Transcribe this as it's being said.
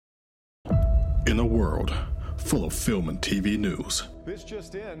In a world full of film and TV news, This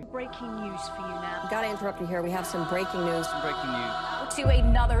just in. Breaking news for you now. Gotta interrupt you here. We have some breaking news. To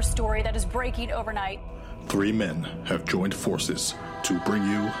another story that is breaking overnight. three men have joined forces to bring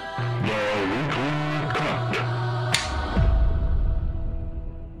you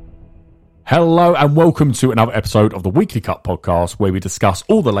Hello and welcome to another episode of the Weekly Cut podcast, where we discuss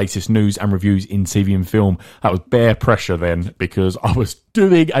all the latest news and reviews in TV and film. That was bare pressure then, because I was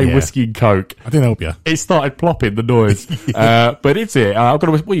doing a whiskey and coke. I didn't help you. It started plopping, the noise. But it's it. I've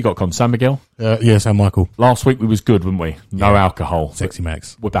got what you got, Con? San Miguel? Yes, I'm Michael. Last week we was good, weren't we? No alcohol. Sexy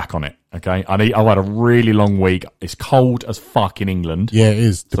Max. We're back on it, okay? I've had a really long week. It's cold as fuck in England. Yeah, it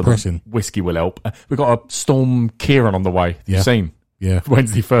is. So Depressing. the whiskey will help. We've got a Storm Kieran on the way. Yeah. You've seen? Yeah.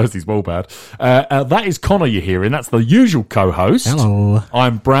 Wednesday, Thursday's well bad. That is Connor you're hearing. That's the usual co-host. Hello.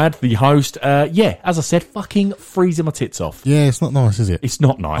 I'm Brad, the host. As I said, fucking freezing my tits off. Yeah, it's not nice, is it? It's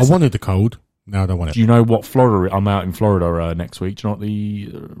not nice. I wanted the cold. Now I don't want it. Do you know what Florida? I'm out in Florida next week. Do you know what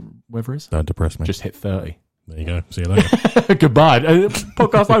the weather is? Don't depress me. Just hit 30. There you go. See you later. Goodbye.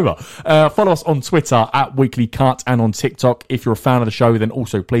 Podcast over. Follow us on Twitter at Weekly Cut and on TikTok. If you're a fan of the show, then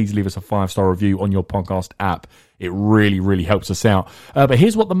also please leave us a 5-star review on your podcast app. It really, really helps us out. But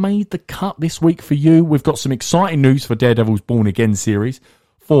here's what made the cut this week for you. We've got some exciting news for Daredevil's Born Again series.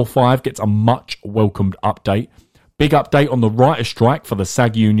 4-5 gets a much welcomed update. Big update on the writer's strike for the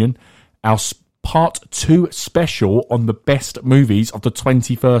SAG union. Our Part 2 special on the best movies of the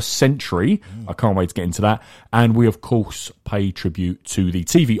 21st century. I can't wait to get into that. And we, of course, pay tribute to the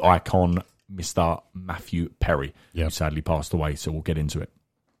TV icon, Mr. Matthew Perry, who sadly passed away. So we'll get into it.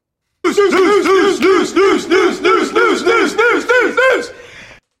 Let's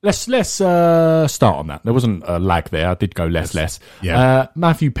start on that. There wasn't a lag there. I did go less. Yeah.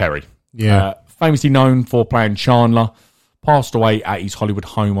 Matthew Perry. Yeah. Famously known for playing Chandler. Passed away at his Hollywood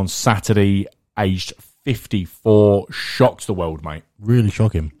home on Saturday, aged 54. Shocked the world, mate. Really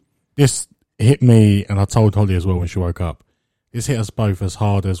shocking. This hit me, and I told Holly as well when she woke up. This hit us both as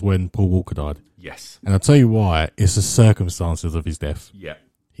hard as when Paul Walker died. Yes. And I'll tell you why. It's the circumstances of his death. Yeah.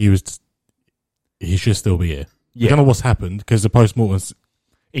 He should still be here. Yeah. I don't know what's happened, because the post-mortem's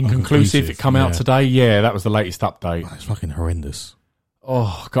Inconclusive. It come out today. Yeah, that was the latest update. It's fucking horrendous.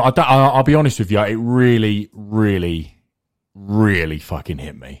 Oh, God. I'll be honest with you. It really, really, really fucking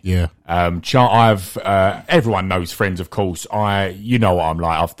hit me. Yeah. Everyone knows Friends, of course. You know what I'm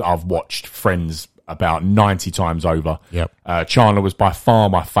like. I've watched Friends about 90 times over. Yep. Chandler was by far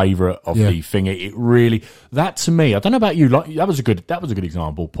my favourite of the thing. It really, that to me, I don't know about you, like that was a good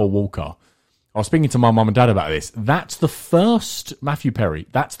example, Paul Walker. I was speaking to my mum and dad about this. That's the first, Matthew Perry,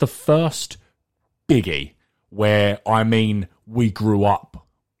 that's the first biggie where, we grew up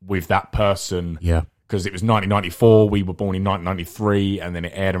with that person. Yeah. Because it was 1994, we were born in 1993, and then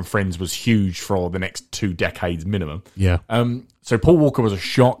it aired, and Friends was huge for the next 2 decades minimum. Yeah. So Paul Walker was a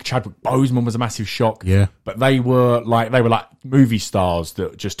shock. Chadwick Boseman was a massive shock. Yeah. But they were like movie stars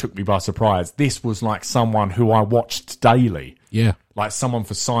that just took me by surprise. This was like someone who I watched daily. Yeah. Like someone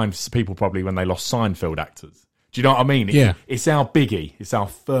for people probably when they lost Seinfeld actors. Do you know what I mean? It's our biggie. It's our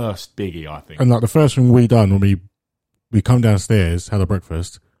first biggie, I think. And like the first thing we done when we come downstairs, had a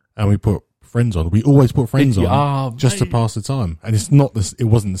breakfast, and we put Friends on. We always put Friends on just to pass the time, and it's not this. It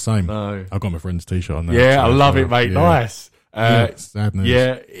wasn't the same. No. I got my Friends t-shirt on. Yeah, I love it, mate. Yeah. Nice. It's sad news.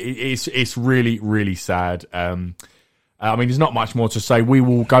 Yeah, it's really, really sad. There's not much more to say. We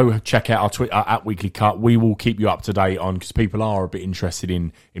will go check out our Twitter at Weekly Cut. We will keep you up to date on, because people are a bit interested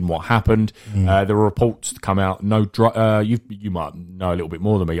in what happened. There were reports to come out. You might know a little bit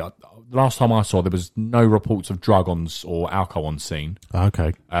more than me. Last time I saw, there was no reports of drug or alcohol on scene.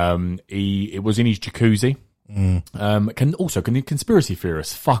 Okay. It was in his jacuzzi. Can the conspiracy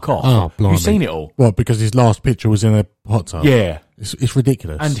theorists fuck off? Oh, blimey. You've seen it all? Well, because his last picture was in a hot tub. Yeah. It's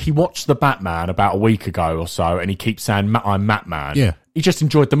ridiculous. And he watched The Batman about a week ago or so, and he keeps saying, I'm Batman. Yeah. He just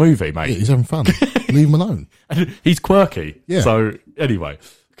enjoyed the movie, mate. Yeah, he's having fun. Leave him alone. And he's quirky. Yeah. So, anyway,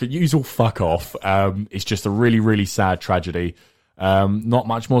 could you all fuck off? It's just a really, really sad tragedy. Not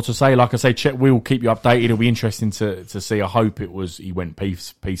much more to say. Like I say, we'll keep you updated. It'll be interesting to see. I hope he went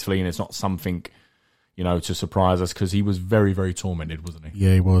peacefully, and it's not something, to surprise us, because he was very, very tormented, wasn't he?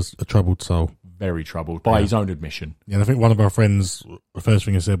 Yeah, he was a troubled soul. Very troubled, by his own admission. Yeah, and I think one of our friends, the first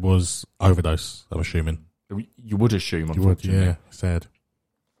thing he said was overdose, I'm assuming. You would assume, You would, unfortunately. yeah, sad.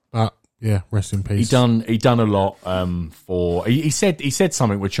 But, yeah, rest in peace. He done a lot for... He said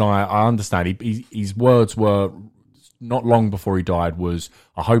something which I understand. His words were, not long before he died, was,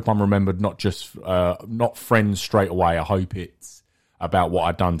 I hope I'm remembered not friends straight away. I hope it's about what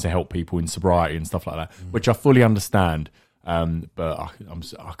I've done to help people in sobriety and stuff like that, which I fully understand. But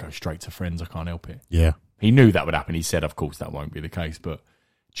I'll go straight to Friends. I can't help it. Yeah. He knew that would happen. He said, of course, that won't be the case. But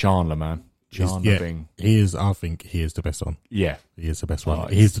Chandler, man. Chandler thing. He is, I think he is the best one. Yeah. He is the best one.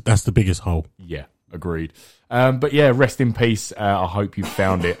 That's the biggest hole. Yeah. Agreed. But yeah, rest in peace. I hope you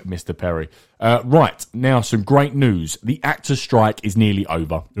found it, Mr. Perry. Right, now some great news. The actors' strike is nearly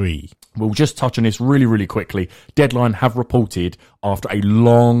over. We'll just touch on this really, really quickly. Deadline have reported after a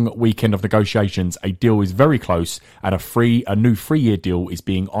long weekend of negotiations, a deal is very close and a new 3-year deal is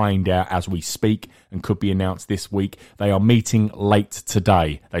being ironed out as we speak and could be announced this week. They are meeting late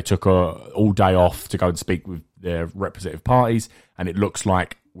today. They took all day off to go and speak with their representative parties, and it looks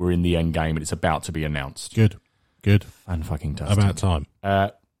like we're in the end game and it's about to be announced. Good. Fan-fucking-tastic. About time.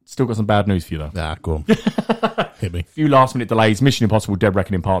 Still got some bad news for you, though. Nah, go on. Hit me. Few last-minute delays. Mission Impossible Dead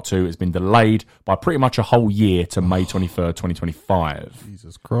Reckoning Part 2 has been delayed by pretty much a whole year to May 23rd, 2025.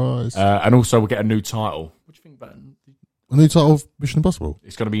 Jesus Christ. And also we'll get a new title. What do you think about it? A new title of Mission Impossible?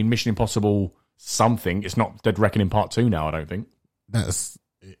 It's going to be Mission Impossible something. It's not Dead Reckoning Part 2 now, I don't think. That's...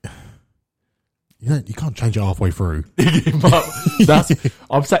 You can't change it halfway through. But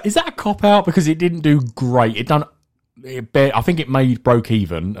I'm saying, is that a cop-out? Because it didn't do great. I think it broke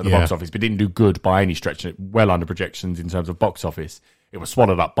even at the box office, but didn't do good by any stretch. Well under projections in terms of box office. It was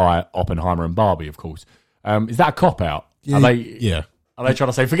swallowed up by Oppenheimer and Barbie, of course. Is that a cop-out? Yeah. Are they trying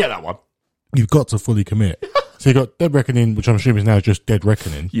to say, forget that one? You've got to fully commit. So you got Dead Reckoning, which I'm assuming is now just Dead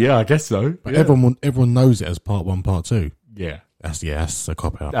Reckoning. Yeah, I guess so. But everyone knows it as Part 1, Part 2. Yeah. That's a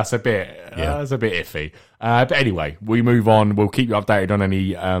cop-out. That's a bit iffy. But anyway, we move on. We'll keep you updated on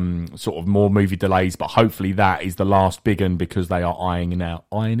any sort of more movie delays, but hopefully that is the last big one because they are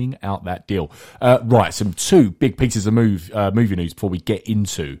ironing out that deal. Right, some 2 big pieces of movie news before we get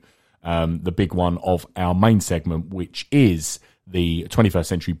into the big one of our main segment, which is the 21st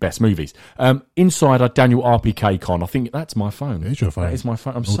Century Best Movies. Insider Daniel RPK Con. I think that's my phone. It is your phone. That is my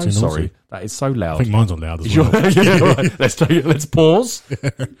phone. I'm so sorry. That is so loud. I think mine's on loud as well. Right. Let's pause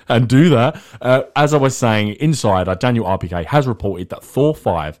and do that. As I was saying, Insider Daniel RPK has reported that Thor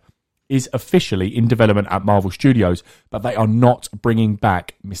 5 is officially in development at Marvel Studios, but they are not bringing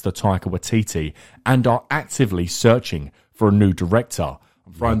back Mr. Taika Waititi and are actively searching for a new director.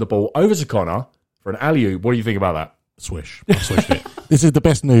 I'm throwing the ball over to Connor for an alley-oop. What do you think about that? Swish. I've swished it. This is the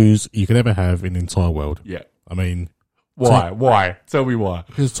best news you could ever have in the entire world. Yeah. I mean... Why? Tell me why.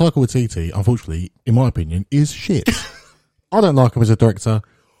 Because Taika Waititi, unfortunately, in my opinion, is shit. I don't like him as a director.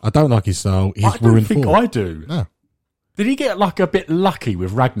 I don't like his style. He's ruined Thor. I do. No. Did he get a bit lucky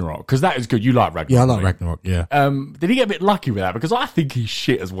with Ragnarok? Because that is good. You like Ragnarok. Yeah, I like Ragnarok, yeah. Did he get a bit lucky with that? Because I think he's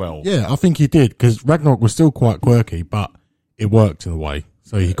shit as well. Yeah, I think he did. Because Ragnarok was still quite quirky, but it worked in a way.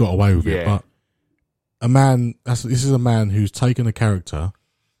 So he got away with it. But this is a man who's taken a character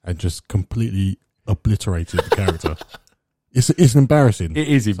and just completely obliterated the character. It's embarrassing. It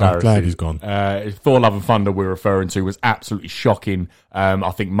is embarrassing. So I'm glad he's gone. Thor Love and Thunder we're referring to was absolutely shocking. I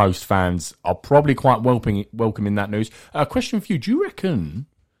think most fans are probably quite welcoming that news. Question for you. Do you reckon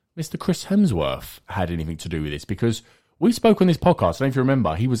Mr. Chris Hemsworth had anything to do with this? Because we spoke on this podcast, I don't know if you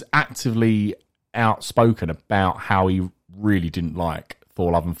remember, he was actively outspoken about how he really didn't like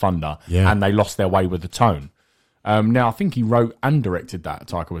Thor Love and Thunder, and they lost their way with the tone. Now, I think he wrote and directed that,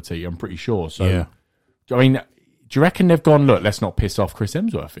 Taika Waititi, I'm pretty sure. So, I mean, do you reckon they've gone, look, let's not piss off Chris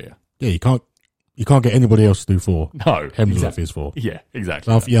Hemsworth here? Yeah, you can't get anybody else to do Thor. No. Hemsworth is Thor. Yeah,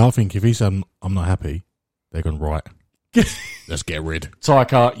 exactly. So, I think if he said, I'm not happy, they're going, right, let's get rid.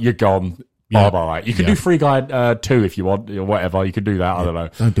 Taika, you're gone. Bye-bye. You can do Free Guy 2 if you want, or whatever. You can do that. I don't know.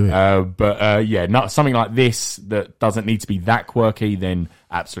 Don't do it. But not something like this that doesn't need to be that quirky, then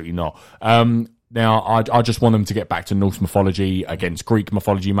absolutely not. Now, I just want them to get back to Norse mythology against Greek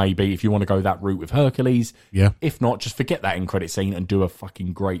mythology, maybe, if you want to go that route with Hercules. Yeah. If not, just forget that end credit scene and do a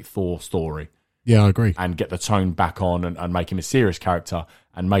fucking great Thor story. Yeah, I agree. And get the tone back on and make him a serious character.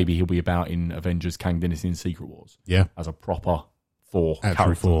 And maybe he'll be about in Avengers Kang Dynasty and Secret Wars. Yeah. As a proper Thor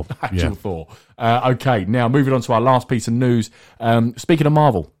Actual character. Thor. Okay, now moving on to our last piece of news. Speaking of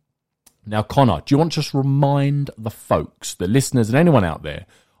Marvel. Now, Connor, do you want to just remind the folks, the listeners and anyone out there,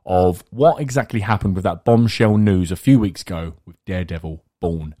 of what exactly happened with that bombshell news a few weeks ago with Daredevil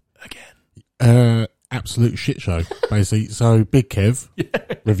Born Again? Absolute shit show, basically. So Big Kev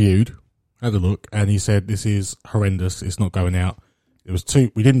reviewed, had a look, and he said this is horrendous. It's not going out. It was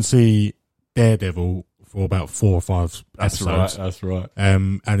we didn't see Daredevil for about 4 or 5 episodes. That's right.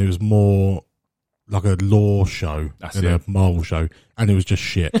 And it was more like a lore show than a Marvel show, and it was just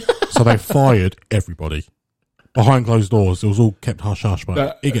shit. So they fired everybody. Behind closed doors, it was all kept hush-hush,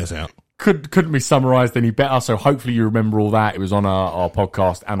 but it gets out. Couldn't be summarised any better, so hopefully you remember all that. It was on our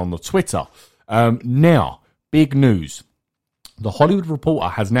podcast and on the Twitter. Now, big news. The Hollywood Reporter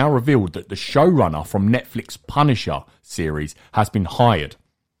has now revealed that the showrunner from Netflix Punisher series has been hired.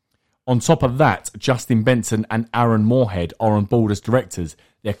 On top of that, Justin Benson and Aaron Moorhead are on board as directors.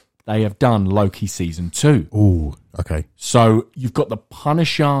 They have done Loki season 2. Oh, okay. So you've got the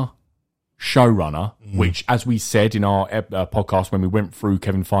Punisher showrunner, which, as we said in our podcast when we went through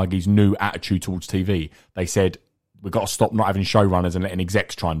Kevin Feige's new attitude towards TV, they said, we've got to stop not having showrunners and letting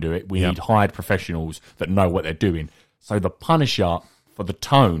execs try and do it. We need hired professionals that know what they're doing. So the Punisher, for the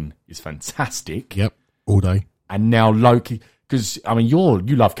tone, is fantastic. Yep, all day. And now Loki, because, I mean,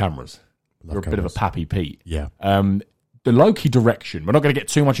 you love cameras. You're a bit of a Pappy Pete. Yeah. The Loki direction, we're not going to get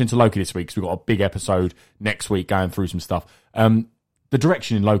too much into Loki this week because we've got a big episode next week going through some stuff. The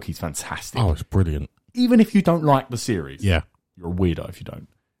direction in Loki is fantastic. Oh, it's brilliant. Even if you don't like the series. Yeah. You're a weirdo if you don't.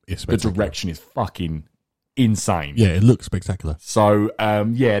 It's the direction is fucking insane. Yeah, it looks spectacular. So,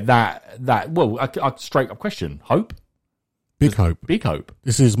 well, a straight up question. Hope? Big hope. Big hope.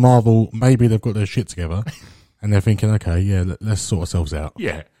 This is Marvel. Maybe they've got their shit together and they're thinking, okay, yeah, let's sort ourselves out.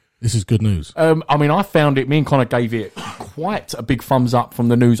 Yeah. This is good news. I mean, I found it, me and Connor gave it quite a big thumbs up from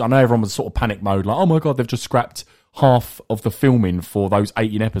the news. I know everyone was sort of panic mode, like, oh my God, they've just scrapped half of the filming for those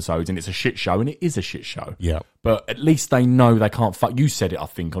 18 episodes and it's a shit show, and it is a shit show. Yeah. But at least they know they can't fuck. You said it, I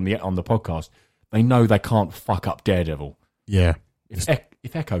think, on the podcast. They know they can't fuck up Daredevil. Yeah.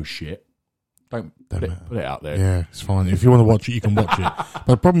 If Echo's shit, don't put it out there. Yeah, it's fine. If you want to watch it, you can watch it. But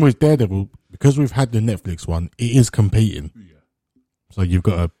the problem with Daredevil, because we've had the Netflix one, it is competing. Yeah. So you've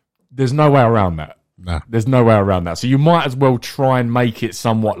got to... There's no way around that. Nah. There's no way around that. So you might as well try and make it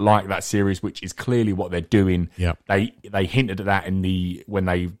somewhat like that series, which is clearly what they're doing. Yeah. They hinted at that when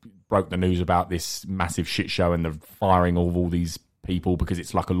they broke the news about this massive shit show and the firing of all these people because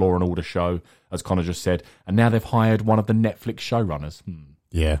it's like a Law and Order show, as Connor just said. And now they've hired one of the Netflix showrunners.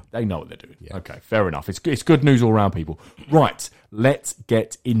 Yeah. They know what they're doing. Yeah. Okay, fair enough. It's good news all around, people. Right, let's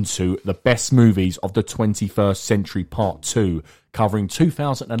get into the best movies of the 21st century, part 2, covering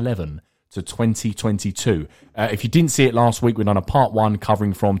 2011 to 2022. If you didn't see it last week, we've done a part 1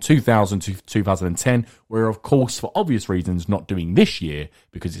 covering from 2000 to 2010. We're, of course, for obvious reasons, not doing this year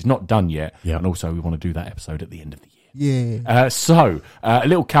because it's not done yet. Yeah. And also, we want to do that episode at the end of the year. Yeah. A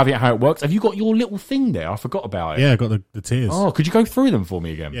little caveat how it works. Have you got your little thing there? I forgot about it. Yeah, I got the tiers. Oh, could you go through them for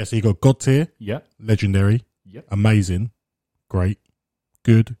me again? Yeah, so you got God tier, Yeah. legendary, Yeah. amazing, great,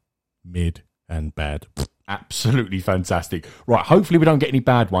 good, mid, and bad. Absolutely fantastic. Right, hopefully we don't get any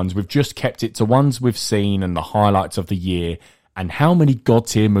bad ones. We've just kept it to ones we've seen and the highlights of the year. And how many God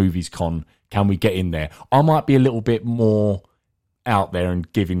tier movies, Con, can we get in there? I might be a little bit more out there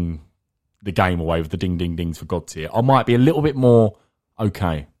and giving the game away with the ding-ding-dings for God tier. I might be a little bit more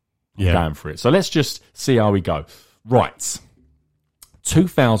okay. I'm going for it. So let's just see how we go. Right.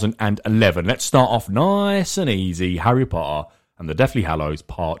 2011. Let's start off nice and easy. Harry Potter and the Deathly Hallows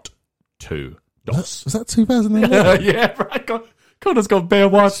Part 2. Was that 2011? Yeah, right. Connor's got bare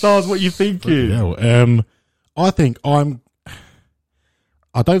 1 stars. What are you thinking? Yeah,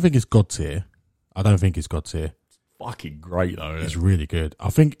 I don't think it's God tier. Fucking great, though. It's really good.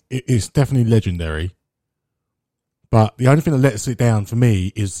 I think it's definitely legendary. But the only thing that lets it down for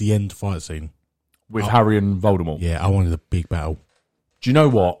me is the end fight scene. With Harry and Voldemort. Yeah, I wanted a big battle. Do you know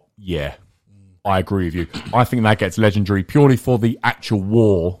what? Yeah, I agree with you. I think that gets legendary purely for the actual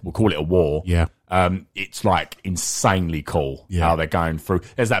war. We'll call it a war. Yeah. It's like insanely cool how they're going through.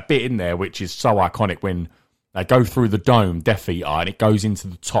 There's that bit in there which is so iconic when they go through the dome, Death Eater, and it goes into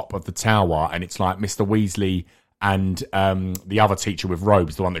the top of the tower, and it's like Mr. Weasley and the other teacher with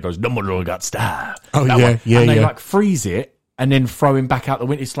robes, the one that goes, Dumbledore got star. Oh, that yeah, one. yeah, and they yeah. like freeze it and then throw him back out the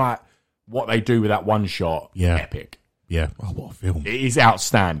window. It's like what they do with that one shot. Yeah. Epic. Yeah. Oh, what a film. It is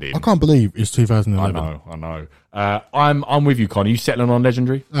outstanding. I can't believe it's 2011. I know. I'm with you, Connor. You settling on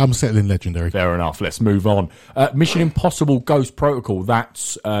legendary? I'm settling legendary. Fair enough. Let's move on. Mission Impossible Ghost Protocol.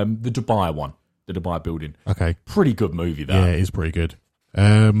 That's the Dubai one. The Dubai building. Okay. Pretty good movie, that. Yeah, it is pretty good. Where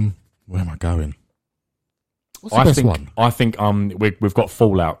am I going? What's the best one? I think we've got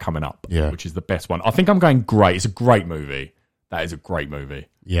Fallout coming up, which is the best one. I think I'm going Great. It's a great movie. That is a great movie.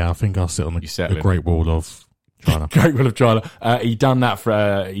 Yeah, I think I'll sit on the Great Wall of China. Great Wall of China. He done that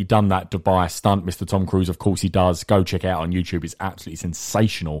Dubai stunt, Mr. Tom Cruise. Of course he does. Go check it out on YouTube. It's absolutely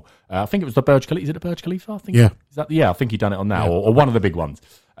sensational. I think it was the Burj Khalifa. Is it the Burj Khalifa? I think. Yeah. Is that? Yeah, I think he done it on that, or one of the big ones.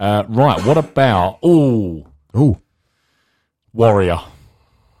 Right. What about Warrior?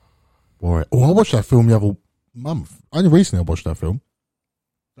 Oh, I watched that film the other month. Only recently I watched that film.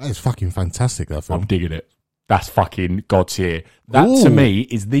 That is fucking fantastic, that film. I'm digging it. That's fucking God tier. That to me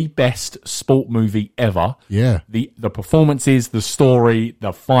is the best sport movie ever. Yeah. The performances, the story,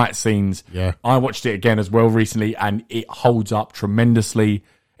 the fight scenes. Yeah. I watched it again as well recently, and it holds up tremendously.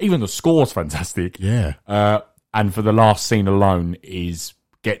 Even the score's fantastic. Yeah. And for the last scene alone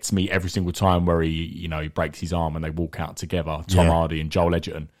gets me every single time where he breaks his arm and they walk out together. Tom Hardy and Joel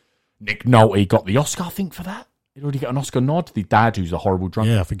Edgerton. Nick Nolte got the Oscar, I think, for that. He'd already got an Oscar nod. The dad who's a horrible drunk.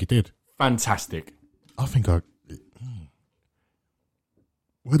 Yeah, I think he did. Fantastic. I think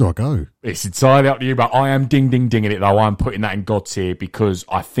where do I go? It's entirely up to you, but I am dinging it though. I'm putting that in God tier because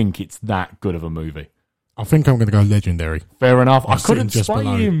I think it's that good of a movie. I think I'm going to go legendary. Fair enough. I sitting couldn't just sway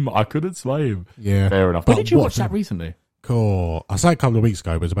below. him. I couldn't sway him. Yeah. Fair enough. But When did you what watch that recently? Cool. I said a couple of weeks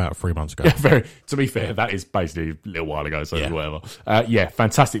ago, but it was about 3 months ago. Yeah, to be fair, that is basically a little while ago, so whatever.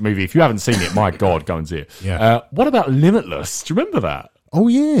 Fantastic movie. If you haven't seen it, my God, go and see it. Yeah. What about Limitless? Do you remember that? Oh,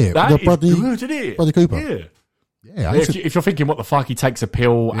 yeah. That The is Bradley, good, isn't it? Bradley Cooper. Yeah. Yeah. If you're thinking, what the fuck, he takes a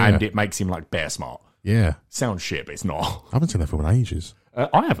pill Yeah. and it makes him like bear smart. Yeah. Sounds shit, but it's not. I haven't seen that film in ages.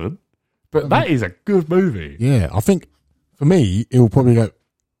 I haven't. But that is a good movie. Yeah. I think for me, it will probably go,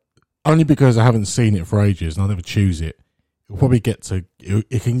 only because I haven't seen it for ages and I'll never choose it. It'll probably get to,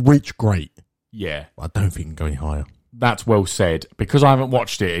 it can reach great. Yeah. But I don't think it can go any higher. That's well said. Because I haven't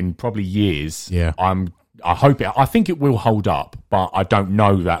watched it in probably years. Yeah. I think it will hold up, but I don't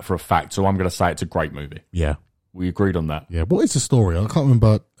know that for a fact. So I'm going to say it's a great movie. Yeah. We agreed on that. Yeah. What is the story? I can't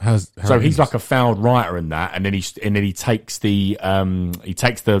remember how So it he's is. like a failed writer in that, and then he takes the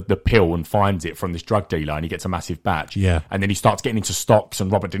pill and finds it from this drug dealer, and he gets a massive batch. Yeah. And then he starts getting into stocks, and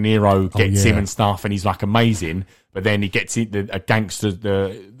Robert De Niro gets yeah. him and stuff, and he's like amazing. But then he gets a gangster.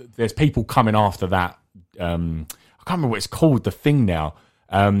 There's people coming after that. I can't remember what it's called. The thing now.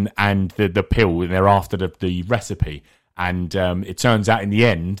 And the pill, and they're after the recipe. And it turns out in the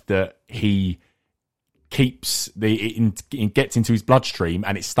end that he keeps it gets into his bloodstream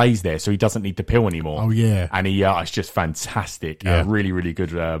and it stays there, so he doesn't need the pill anymore. Oh, yeah. And it's just fantastic. Yeah. Really, really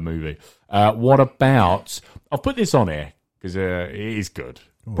good movie. What about, I'll put this on here because it is good.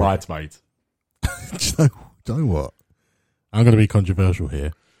 All Bridesmaids. Do you know what? I'm going to be controversial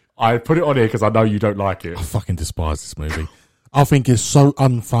here. I put it on here because I know you don't like it. I fucking despise this movie. I think it's so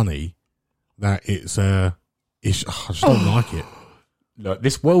unfunny that I just don't like it. Look,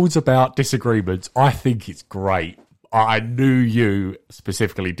 this world's about disagreements. I think it's great. I knew you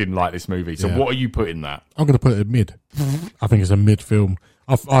specifically didn't like this movie. So Yeah. what are you putting that? I'm going to put it in mid. I think it's a mid film.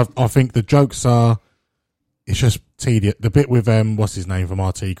 I think the jokes it's just tedious. The bit with what's his name from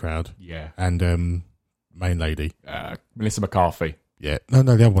RT Crowd, Yeah. and main lady, Melissa McCarthy. yeah, no,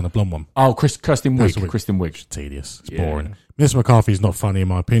 the other one, the blonde one. Oh, Kristen Wiig. Kristen Wiig. Kristen Wiig. It's tedious. It's Yeah. boring. Melissa McCarthy's not funny in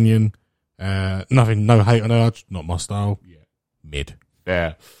my opinion. No hate on her. Not my style. Yeah. Mid.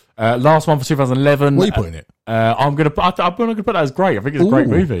 Yeah. Last one for 2011. What are you putting it? I'm gonna put that as great. I think it's a great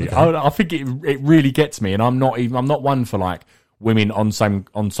Ooh, movie. okay. I think it really gets me, and I'm not one for like women on same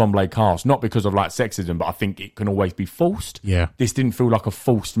ensemble cast, not because of like sexism, but I think it can always be forced. Yeah. This didn't feel like a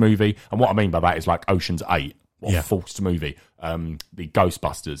forced movie, and what I mean by that is like Ocean's 8. What Yeah. a forced movie. The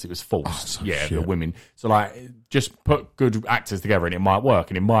Ghostbusters, it was forced. so yeah, shit. the women. So like, just put good actors together and it might work.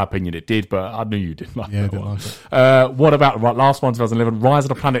 And in my opinion, it did. But I knew you didn't like Yeah, I that didn't one. like it. What about last one, 2011? Rise of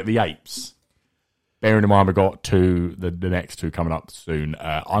the Planet of the Apes. Bearing in mind we've got the next two coming up soon.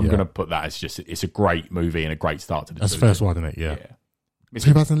 I'm Yeah. going to put that as just it's a great movie and a great start to the That's the trilogy. first one, isn't it? Yeah. Yeah.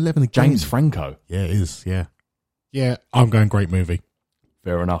 2011 again. James Franco. Yeah, it is. Yeah. Yeah, I'm going great movie.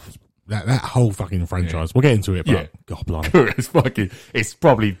 Fair enough. That whole fucking franchise. We'll get into it, but Yeah. God blimey. it's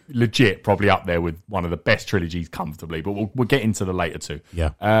probably legit, probably up there with one of the best trilogies comfortably, but we'll get into the later two. Yeah.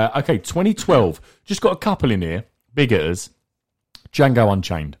 Okay, 2012. Just got a couple in here. Big hitters. Django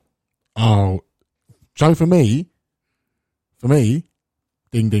Unchained. Oh, so for me, ding,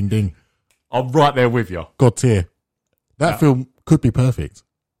 ding, ding. I'm right there with you. God tier. That film could be perfect.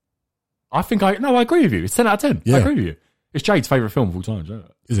 I agree with you. It's 10 out of 10. Yeah. I agree with you. It's Jade's favourite film of all time, isn't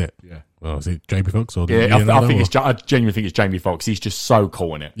it? Is it? Yeah. Well, is it Jamie Foxx or Yeah, I Leonardo think or- I genuinely think it's Jamie Foxx. He's just so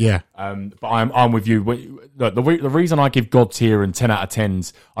cool in it. Yeah. But I'm with you. Look, the reason I give God tier and 10 out of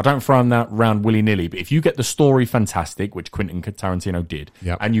 10s, I don't throw that around willy-nilly, but if you get the story fantastic, which Quentin Tarantino did,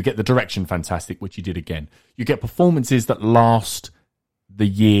 Yep. and you get the direction fantastic, which he did again, you get performances that last the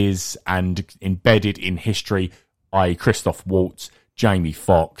years and embedded in history, i.e. Christoph Waltz, Jamie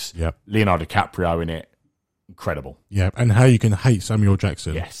Foxx, Yep. Leonardo DiCaprio in it. Incredible. Yeah. And how you can hate Samuel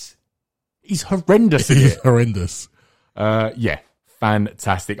Jackson. Yes. He's horrendous in He's it. horrendous. Yeah.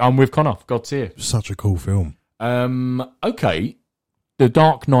 Fantastic. I'm with Connor. God tier. Such a cool film. Okay. The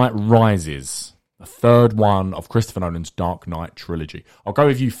Dark Knight Rises. A third one of Christopher Nolan's Dark Knight trilogy. I'll go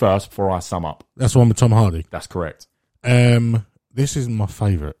with you first before I sum up. That's the one with Tom Hardy. That's correct. This isn't my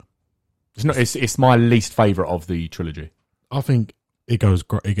favourite. It's not. It's my least favourite of the trilogy. I think it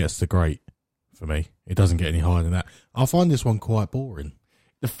gets to great for me. It doesn't get any higher than that. I find this one quite boring.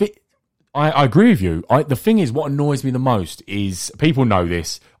 I agree with you. The thing is, what annoys me the most is, people know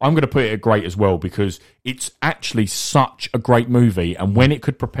this, I'm going to put it at great as well, because it's actually such a great movie, and when it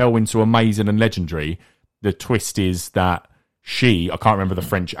could propel into amazing and legendary, the twist is that I can't remember the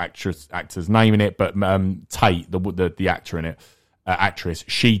French actor's name in it, but Tate, the actor in it, actress,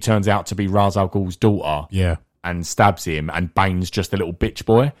 she turns out to be Ra's al Ghul's daughter. Yeah. And stabs him, and Bane's just a little bitch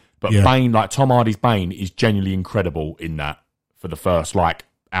boy. But yeah. Bane, like Tom Hardy's Bane, is genuinely incredible in that for the first,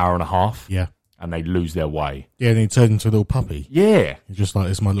 hour and a half. Yeah. And they lose their way. Yeah, and he turns into a little puppy. Yeah. He's just like,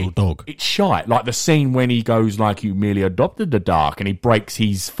 it's my little dog. It's shite. Like the scene when he goes you merely adopted the dark, and he breaks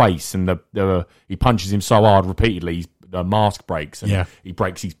his face, and he punches him so hard repeatedly, the mask breaks, and he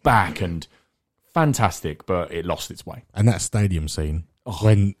breaks his back, and fantastic, but it lost its way. And that stadium scene,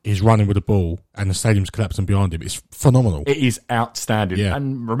 when he's running with the ball and the stadium's collapsing behind him, it's phenomenal. It is outstanding. Yeah.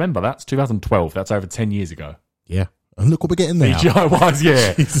 And remember, that's 2012. That's over 10 years ago. Yeah. And look what we're getting now. It was,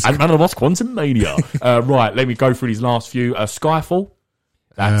 yeah. And man of the Wasp, Quantum Mania. Right, let me go through these last few. Skyfall.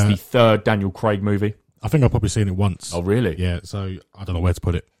 That's the third Daniel Craig movie. I think I've probably seen it once. Oh, really? Yeah, so I don't know where to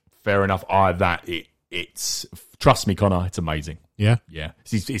put it. Fair enough. It's trust me, Connor, it's amazing. Yeah? Yeah.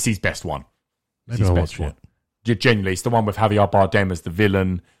 It's his best one. Maybe I'll watch it. Genuinely, it's the one with Javier Bardem as the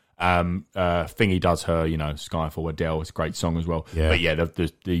villain. Thingy does her, Skyfall, Adele. It's a great song as well. Yeah. But yeah,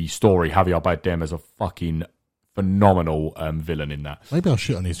 the story, Javier Bardem as a fucking phenomenal villain in that. Maybe I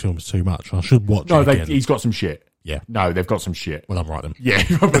shit on these films too much. I should watch it again. He's got some shit. Yeah. No, they've got some shit. Well, I'm right then. Yeah,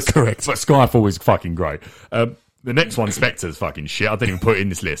 that's correct. But Skyfall is fucking great. The next one, Spectre's fucking shit. I didn't even put it in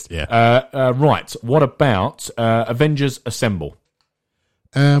this list. Yeah. Right. What about Avengers Assemble?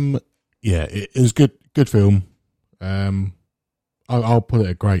 Yeah, it was good film. I'll put it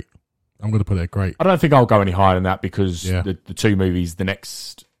at great. I'm going to put it at great. I don't think I'll go any higher than that, because Yeah. the two movies, the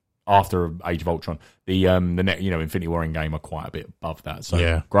next after Age of Ultron, the next, Infinity War Endgame are quite a bit above that. So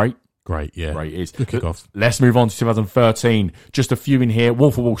Yeah. great. Great, yeah. Great is. Good kick-off. Let's move on to 2013. Just a few in here.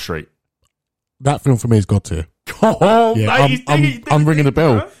 Wolf of Wall Street. That film for me has got to. Oh, Yeah, I'm ringing the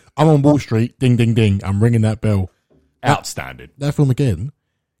bell. I'm on Wall Street. Ding, ding, ding. I'm ringing that bell. Outstanding. That film again,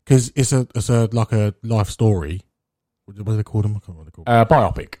 because it's a like a life story. What do they call them? I can't remember what they're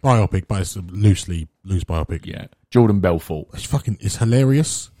called. Biopic. Biopic, but it's a loose biopic. Yeah. Jordan Belfort. It's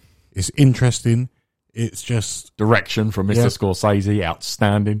hilarious. It's interesting. It's just Direction from Mr. Scorsese.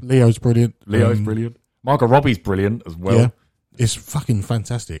 Outstanding. Leo's brilliant. Brilliant. Margot Robbie's brilliant as well. Yeah, it's fucking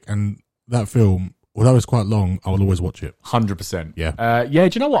fantastic. And that film, although it's quite long, I will always watch it. 100%. Yeah. Do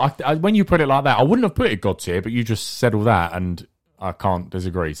you know what? When you put it like that, I wouldn't have put it God tier, but you just said all that, and I can't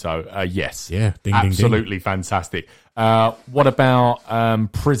disagree. So, yes. Yeah. Ding, absolutely fantastic. What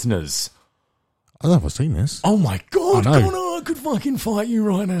about Prisoners? I don't know if I've seen this. Oh my God, I know. Connor, I could fucking fight you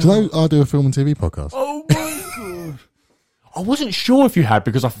right now. Do you know I do a film and TV podcast? Oh my God. I wasn't sure if you had,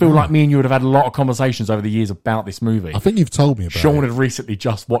 because I feel like me and you would have had a lot of conversations over the years about this movie. I think you've told me about Sean it. had recently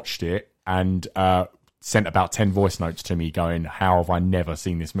just watched it and sent about 10 voice notes to me going, how have I never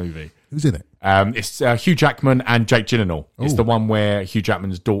seen this movie? Who's in it? It's Hugh Jackman and Jake Gyllenhaal. It's Ooh. the one where Hugh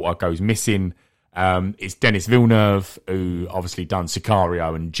Jackman's daughter goes missing. It's Denis Villeneuve, who obviously done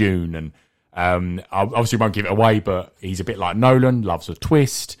Sicario and Dune, and I obviously won't give it away, but he's a bit like Nolan, loves a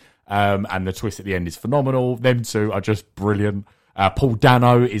twist, and the twist at the end is phenomenal. Them two are just brilliant. Paul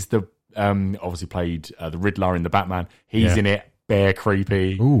Dano is the obviously played the Riddler in the Batman. He's in it, bare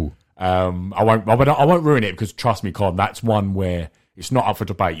creepy. Ooh. I won't ruin it, because trust me, Con, that's one where it's not up for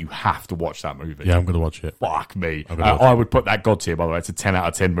debate. You have to watch that movie. Yeah, I'm going to watch it. Fuck me. watch I would put that God tier, by the way. It's a 10 out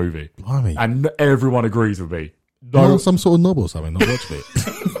of 10 movie. Blimey. And everyone agrees with me. No, some sort of knob or something. Not watched it.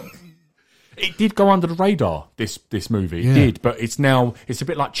 It did go under the radar, this movie. It did, but it's a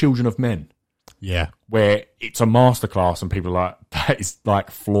bit like Children of Men, Yeah. where it's a masterclass and people are like, that is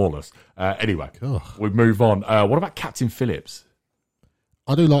like flawless. Anyway, Ugh. we move on. What about Captain Phillips?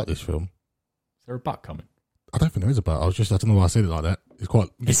 I do like this film. Is there a butt coming? I don't think there is a but. I don't know why I said it like that. It's quite.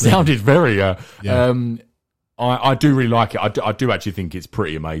 It sounded very. Yeah. I do really like it. I do actually think it's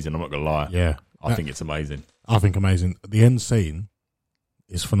pretty amazing. I'm not gonna lie. Yeah. I think it's amazing. I think amazing. The end scene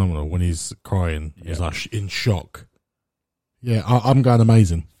is phenomenal when he's crying. He's like in shock. Yeah, I'm going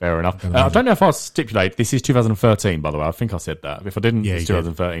amazing. Fair enough. I don't know if I'll stipulate. This is 2013, by the way. I think I said that. If I didn't, it's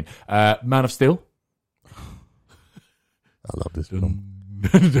 2013. Man of Steel. I love this film.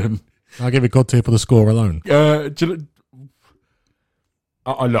 I'll give it God tier for the score alone. I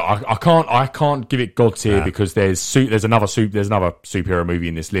Look, I can't give it God tier because there's another superhero movie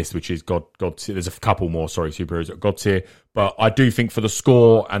in this list which is God tier. There's a couple more superheroes at God tier, but I do think for the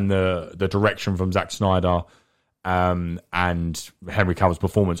score and the direction from Zack Snyder and Henry Cavill's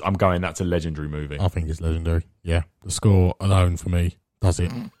performance, I'm going that's a legendary movie. I think it's legendary. Yeah, the score alone for me does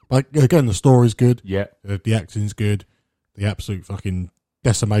it. But again, the story's good. Yeah, the acting's good. The absolute fucking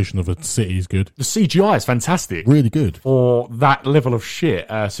decimation of a city is good. The CGI is fantastic. Really good. For that level of shit.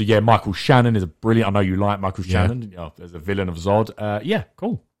 So, yeah, Michael Shannon is a brilliant... I know you like Michael Shannon as a villain of Zod. Yeah,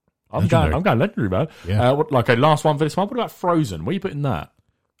 cool. I'm going legendary, man. Yeah. Last one for this one. What about Frozen? Where are you putting that?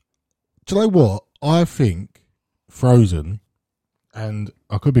 Do you know what? I think Frozen, and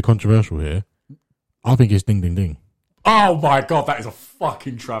I could be controversial here, I think it's Ding Ding Ding. Oh, my God, that is a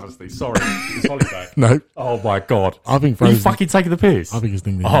fucking travesty. Sorry. It's holiday. No. Oh, my God. I think Frozen... Are you Frozen... fucking taking the piss? I think it's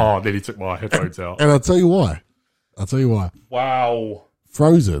Ding Ding Ding. Oh, nearly took my headphones out. And I'll tell you why. Wow.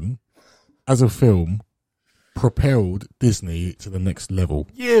 Frozen, as a film, propelled Disney to the next level.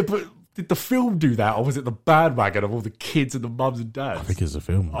 Yeah, but did the film do that, or was it the bandwagon of all the kids and the mums and dads? I think it's a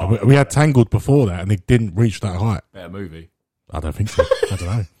film. We had Tangled before that, and it didn't reach that height. Better movie. I don't think so. I don't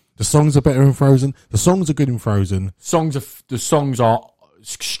know. The songs are better in Frozen. The songs are good in Frozen. The songs are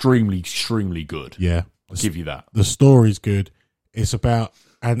extremely, extremely good. Yeah. I'll give you that. The story's good. It's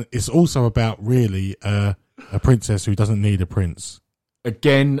also about really a princess who doesn't need a prince.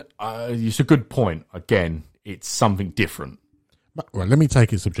 Again, it's a good point. Again, it's something different. Right, let me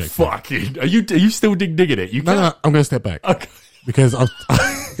take it subjective. Fucking, are you still digging it? No, I'm going to step back. Okay. Because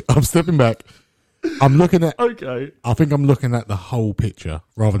I'm stepping back. I'm looking at... Okay. I think I'm looking at the whole picture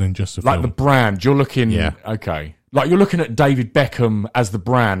rather than just the film. Like the brand, you're looking... Yeah. Okay. Like you're looking at David Beckham as the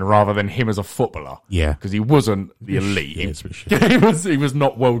brand rather than him as a footballer. Yeah. Because he wasn't the elite. He was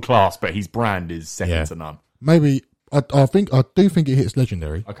not world class, but his brand is second to none. Maybe... I do think it hits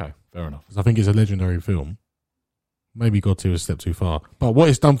legendary. Okay, fair enough. I think it's a legendary film. Maybe God tier is a step too far. But what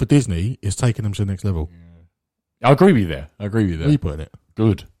it's done for Disney is taking them to the next level. Yeah. I agree with you there. Where are you putting it?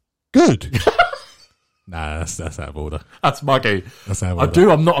 Good. Nah, that's out of order. That's my game. That's out of order.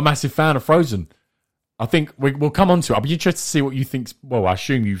 I'm not a massive fan of Frozen. I think we'll come on to it. I'll be interested to see what you think. Well, I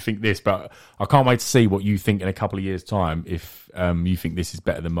assume you think this, but I can't wait to see what you think in a couple of years' time if you think this is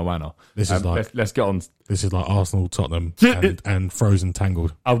better than Moana. Let's get on. This is like Arsenal, Tottenham, and Frozen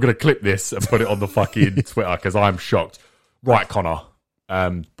Tangled. I'm going to clip this and put it on the fucking Twitter because I'm shocked. Right, Connor.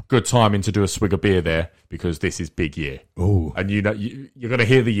 Good timing to do a swig of beer there because this is big year. Oh, and you're going to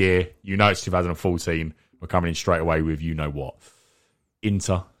hear the year. You know it's 2014. We're coming in straight away with you know what.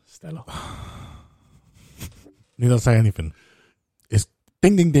 Interstellar. You don't say anything. It's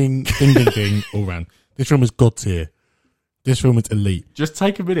ding, ding, ding, ding, ding, ding, all round. This film is God tier. This film is elite. Just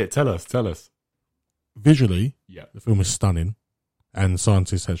take a minute. Tell us. Visually, the film is stunning. And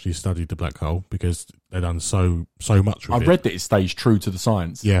scientists actually studied the black hole because they've done so much with it. I read that it stays true to the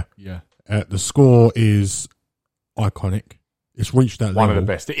science. Yeah. Yeah. The score is iconic. It's reached that level. One of the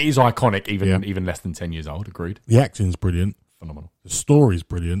best. It is iconic, even less than 10 years old. Agreed. The acting's brilliant. Phenomenal. The story's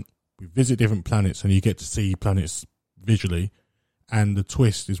brilliant. We visit different planets and you get to see planets visually. And the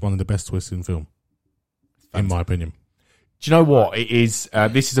twist is one of the best twists in film, in my opinion. Do you know what? It is.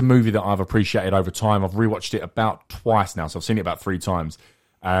 This is a movie that I've appreciated over time. I've rewatched it about twice now, so I've seen it about 3 times.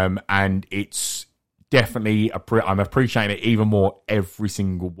 And it's definitely, I'm appreciating it even more every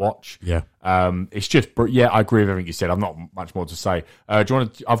single watch. Yeah. It's just, I agree with everything you said. I've not much more to say. Do you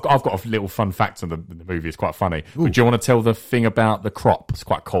want to, I've got a little fun fact on the movie. It's quite funny. Ooh. But do you want to tell the thing about the crop? It's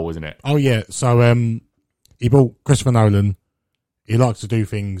quite cool, isn't it? Oh, yeah. So, he bought Christopher Nolan. He likes to do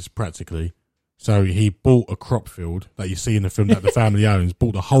things practically. So he bought a crop field that you see in the film that the family owns,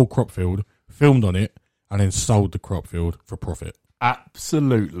 bought the whole crop field, filmed on it, and then sold the crop field for profit.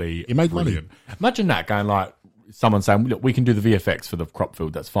 Absolutely. He made brilliant. money. Imagine that going like someone saying, look, we can do the VFX for the crop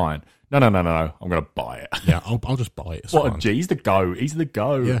field. That's fine. No. I'm going to buy it. Yeah, I'll just buy it. It's what fine. a G. He's the go.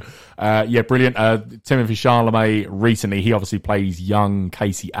 Yeah. Brilliant. Timothée Chalamet, recently, he obviously plays young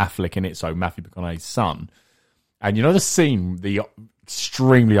Casey Affleck in it, so Matthew McConaughey's son. And you know the scene, the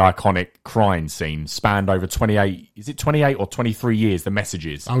extremely iconic crying scene spanned over 28 or 23 years, the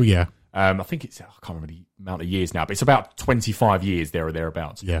messages. Oh, yeah. I think I can't remember the amount of years now, but it's about 25 years there or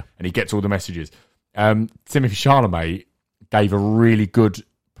thereabouts. Yeah. And he gets all the messages. Timothée Chalamet gave a really good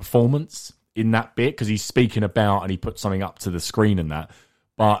performance in that bit because he's speaking about and he put something up to the screen and that.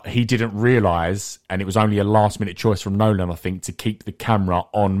 But he didn't realise, and it was only a last-minute choice from Nolan, I think, to keep the camera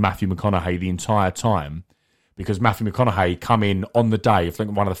on Matthew McConaughey the entire time. Because Matthew McConaughey come in on the day, I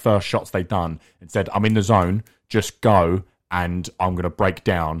think one of the first shots they'd done, and said, I'm in the zone, just go, and I'm going to break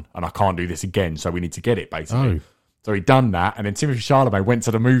down, and I can't do this again, so we need to get it, basically. So he'd done that, and then Timothée Chalamet went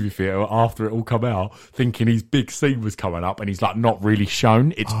to the movie theatre after it all come out, thinking his big scene was coming up, and he's like not really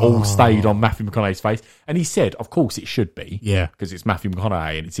shown. It's all stayed on Matthew McConaughey's face, and he said, "Of course it should be, because it's Matthew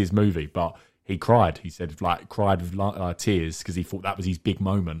McConaughey and it's his movie." But he cried. He said, like, cried with tears because he thought that was his big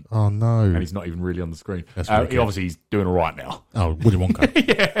moment. Oh no! And he's not even really on the screen. Obviously, he's doing all right now. Oh, Willy Wonka.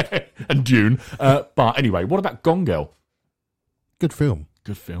 Yeah, and Dune. But anyway, what about Gone Girl? Good film.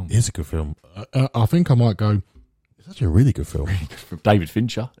 Good film. It is a good film. I think I might go. It's actually a really good film. David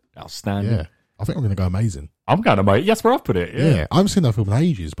Fincher, outstanding. Yeah, I think I'm going to go amazing. I'm going to, mate. That's where I've put it. Yeah. I haven't seen that film in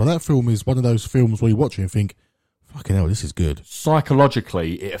ages, but that film is one of those films where you watch it and think, fucking hell, this is good.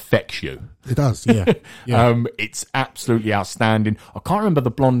 Psychologically, it affects you. It does, yeah. Yeah. It's absolutely outstanding. I can't remember the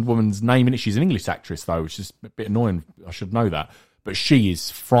blonde woman's name in it. She's an English actress, though, which is a bit annoying. I should know that. But she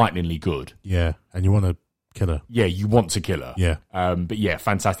is frighteningly good. Yeah, and you want to kill her. Yeah, you want to kill her. Yeah. But yeah,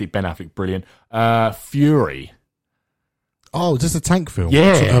 fantastic. Ben Affleck, brilliant. Fury. Oh, just a tank film?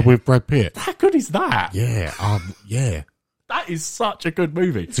 Yeah. With Brad Pitt. How good is that? Yeah, yeah. That is such a good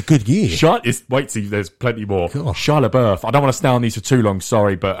movie. It's a good year. Wait till there's plenty more. Gosh. Shia LaBeouf. I don't want to stay on these for too long,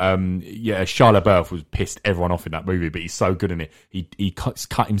 sorry, but yeah, Shia LaBeouf was pissed everyone off in that movie, but he's so good in it. He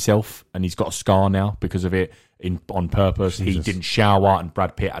cut himself, and he's got a scar now because of it on purpose. Jesus. He didn't shower, and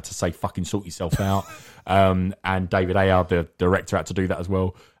Brad Pitt had to say, fucking sort yourself out. And David Ayer, the director, had to do that as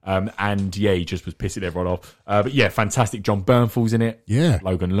well. And yeah, he just was pissing everyone off. But yeah, fantastic. John Bernthald's in it. Yeah.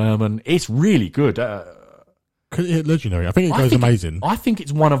 Logan Lerman. It's really good. Could it hit legendary? I think it goes amazing. I think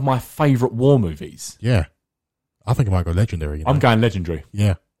it's one of my favourite war movies. Yeah. I think it might go legendary. You know? I'm going legendary.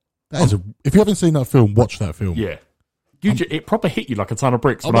 Yeah. If you haven't seen that film, watch that film. Yeah. It proper hit you like a ton of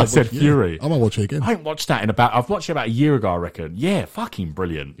bricks when I said Fury. I might watch it again. I haven't watched that I've watched it about a year ago, I reckon. Yeah, fucking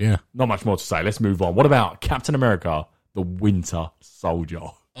brilliant. Yeah. Not much more to say. Let's move on. What about Captain America, the Winter Soldier?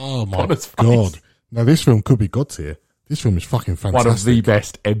 Oh my God. Now this film could be God tier. This film is fucking fantastic. One of the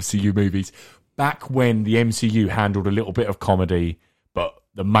best MCU movies. Back when the MCU handled a little bit of comedy, but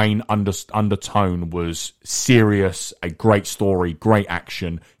the main undertone was serious, a great story, great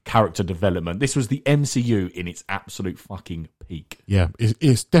action, character development. This was the MCU in its absolute fucking peak. Yeah,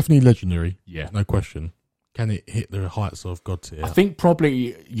 it's definitely legendary. Yeah. No question. Can it hit the heights of God tier? I think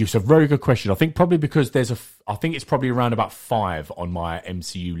probably, it's a very good question. I think probably because I think it's probably around about 5 on my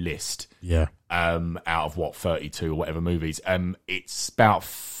MCU list. Yeah. Out of 32 or whatever movies. It's about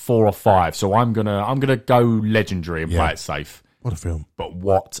 4 or 5. So I'm gonna go legendary and play it safe. What a film. But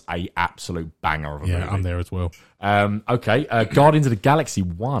what a absolute banger of a movie. Yeah, I'm there as well. Okay, Guardians of the Galaxy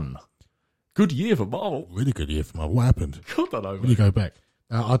 1. Good year for Marvel. Really good year for Marvel. What happened? I don't know. When you go back.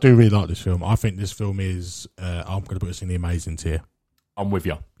 I do really like this film. I think this film is, I'm going to put this in the amazing tier. I'm with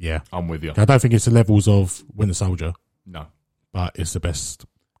you. Yeah. I'm with you. I don't think it's the levels of Winter Soldier. No. But it's the best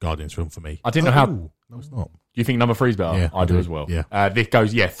Guardians film for me. I didn't know how... No, it's not. Do you think number 3 is better? Yeah, I do as well. Yeah. This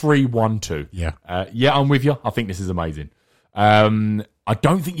goes, 3, 1, 2. Yeah. Yeah, I'm with you. I think this is amazing. I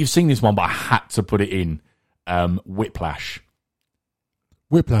don't think you've seen this one, but I had to put it in. Whiplash.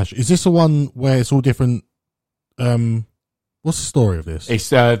 Whiplash. Is this the one where it's all different... What's the story of this?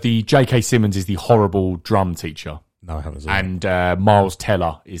 It's the J.K. Simmons is the horrible drum teacher. No, I haven't seen it. And Miles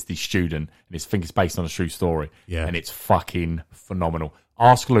Teller is the student. And I think it's based on a true story. Yeah. And it's fucking phenomenal.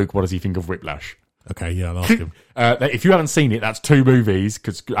 Ask Luke, what does he think of Whiplash? Okay, yeah, I'll ask him. If you haven't seen it, that's 2 movies.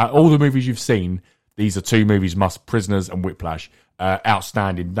 Because all the movies you've seen, these are 2 movies, Prisoners and Whiplash.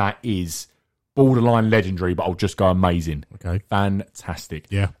 Outstanding. That is borderline legendary, but I'll just go amazing. Okay. Fantastic.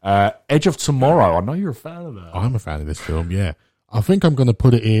 Yeah. Take of Tomorrow. I know you're a fan of that. I'm a fan of this film, yeah. I think I'm going to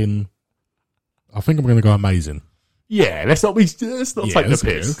put it in... I think I'm going to go amazing. Yeah, let's not take the piss.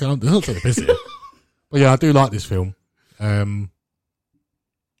 Let's not take the piss here. But yeah, I do like this film.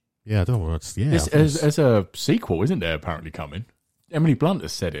 Yeah, I don't know what else... Yeah. There's a sequel, isn't there, apparently coming? Emily Blunt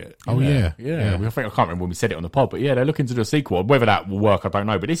has said it. Oh, yeah. I think I can't remember when we said it on the pod, but yeah, they're looking to do a sequel. Whether that will work, I don't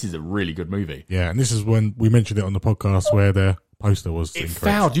know, but this is a really good movie. Yeah, and this is when we mentioned it on the podcast where the poster was It incorrect.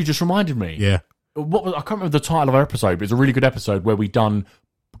 failed. You just reminded me. Yeah. I can't remember the title of our episode, but it's a really good episode where we done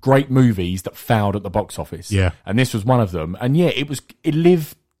great movies that failed at the box office. Yeah. And this was one of them. And yeah, it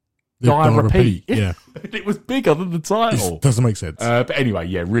lived, die, repeat. Yeah. It was bigger than the title. It doesn't make sense. But anyway,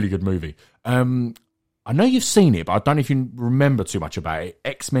 yeah, really good movie. I know you've seen it, but I don't know if you remember too much about it.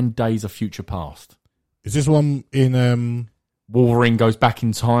 X-Men Days of Future Past. Is this one in... Wolverine goes back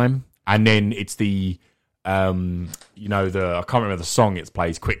in time, and then it's the... I can't remember the song it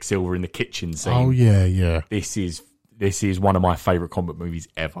plays, Quicksilver in the kitchen scene. Oh, yeah. This is one of my favourite comic movies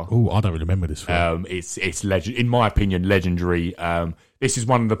ever. Oh, I don't really remember this film. It's legend, in my opinion, legendary. This is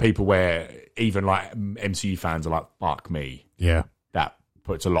one of the people where even like MCU fans are like, fuck me. Yeah. That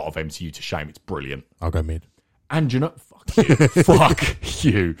puts a lot of MCU to shame. It's brilliant. I'll go mid. And do you know, fuck you, fuck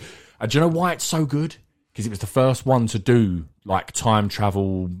you. And do you know why it's so good? Because it was the first one to do like time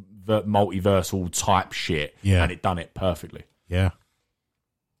travel, multiversal type shit, and it done it perfectly. Yeah.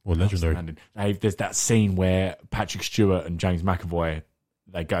 Well, legendary. There's that scene where Patrick Stewart and James McAvoy,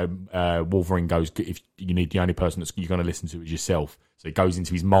 they go, Wolverine goes, if you need the only person that you're going to listen to is yourself. So it goes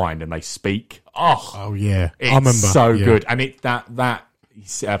into his mind and they speak. Oh yeah. It's I remember. So good. And it that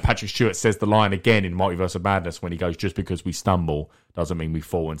Patrick Stewart says the line again in Multiverse of Madness when he goes, just because we stumble doesn't mean we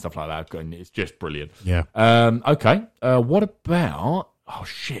fall and stuff like that. And it's just brilliant. Yeah. Okay. What about, oh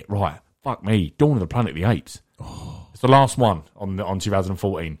shit, right. Fuck me. Dawn of the Planet of the Apes. Oh. It's the last one on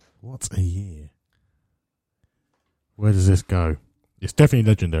 2014. What a year. Where does this go? It's definitely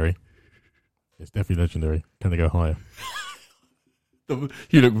legendary. Can they go higher?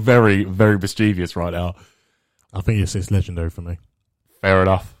 You look very, very mischievous right now. I think it's legendary for me. Fair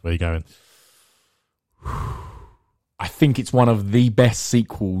enough. Where are you going? I think it's one of the best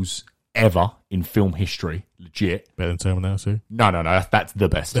sequels ever in film history. Legit. Better than Terminator 2? No. That's the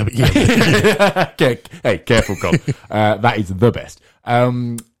best. Yeah. Hey, careful, Con. That is the best.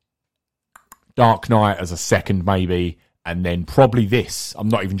 Dark Knight as a second, maybe. And then probably this. I'm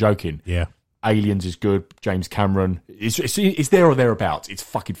not even joking. Yeah. Aliens is good. James Cameron. It's there or thereabouts. It's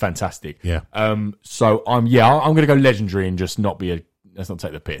fucking fantastic. Yeah. So I'm going to go legendary and just not be let's not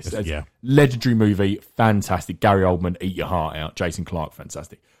take the piss. Yeah. Legendary movie, fantastic. Gary Oldman, eat your heart out. Jason Clarke,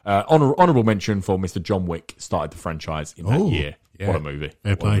 fantastic. Honourable mention for Mr. John Wick, started the franchise in that year. Yeah. What a movie.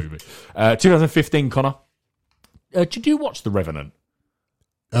 What a movie. 2015, Connor. Did you watch The Revenant?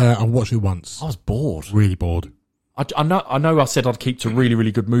 I watched it once. I was bored. Really bored. I know I said I'd keep to really,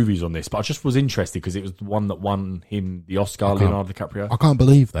 really good movies on this, but I just was interested because it was the one that won him the Oscar, Leonardo DiCaprio. I can't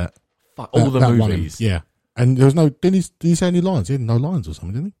believe that. Fuck, all the movies. Yeah. And there was no... Did he say any lines? He had no lines or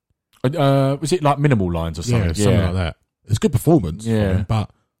something, didn't he? Was it like minimal lines or something? Yeah, something like that. It's a good performance. Yeah. But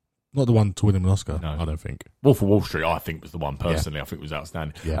not the one to win him an Oscar, No. I don't think. Wolf of Wall Street, I think, was the one, personally. I think it was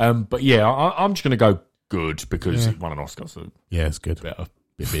outstanding. Yeah. But yeah, I'm just going to go good because it won an Oscar, so yeah, it's good. better.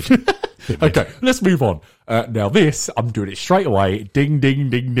 Bit mid. Okay, let's move on. Now this, I'm doing it straight away. Ding, ding,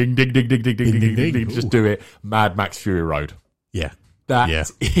 ding, ding, ding, ding, ding, ding, ding, ding, ding, ding. Just do it. Mad Max Fury Road. Yeah.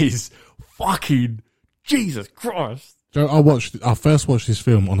 That is fucking Jesus Christ. So I first watched this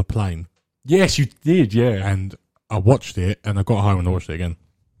film on a plane. Yes, you did, yeah. And I watched it and I got home and I watched it again.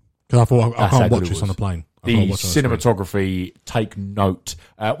 Because I thought I can't watch this on a plane. The cinematography, take note.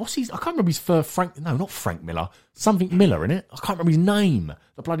 What's his? I can't remember his first not Frank Miller. Something Miller, in it. I can't remember his name.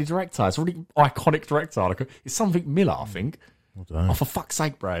 The bloody director. It's a really iconic director. It's something Miller, I think. Oh, for fuck's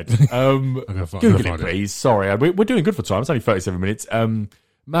sake, Brad. Google it, please. Sorry, we're doing good for time. It's only 37 minutes.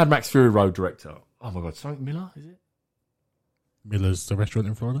 Mad Max Fury Road director. Oh my God, something Miller, is it? Miller's the restaurant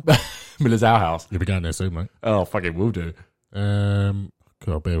in Florida? Miller's Our House. You'll be going there soon, mate. Oh, fucking will do.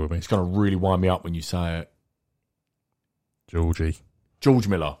 God, bear with me. It's going to really wind me up when you say it. George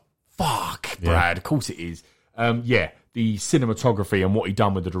Miller. Fuck, Brad. Of course it is. The cinematography and what he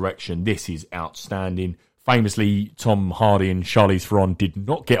done with the direction. This is outstanding. Famously, Tom Hardy and Charlize Theron did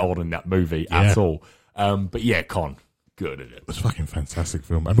not get on in that movie at all. But yeah, Con, good at it. It's a fucking fantastic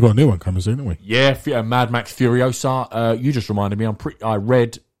film. And we've got a new one coming soon, haven't we? Yeah, Mad Max Furiosa. You just reminded me. I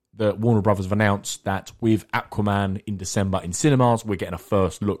read that Warner Brothers have announced that with Aquaman in December in cinemas, we're getting a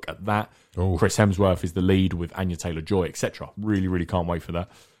first look at that. Oh. Chris Hemsworth is the lead with Anya Taylor-Joy, etc. Really, really can't wait for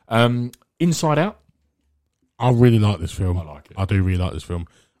that. Inside Out. I really like this film. I like it. I do really like this film.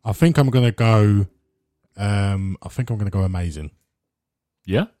 I think I'm going to go... amazing.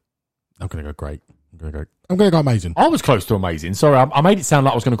 Yeah? I'm going to go great. I'm going to go amazing. I was close to amazing. Sorry, I made it sound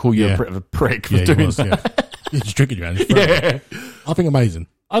like I was going to call you a bit of a prick for doing that. You're just drinking your hands. Yeah. I think amazing.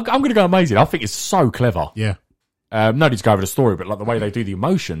 I'm going to go amazing. I think it's so clever. Yeah. No need to go over the story, but like the way they do the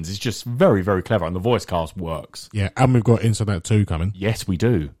emotions is just very, very clever, and the voice cast works. Yeah, and we've got Inside Out 2 coming. Yes, we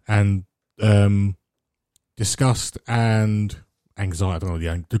do. And Disgust and Anxiety, I don't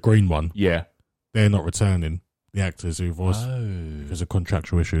know, the green one. Yeah. They're not returning, the actors who voiced because of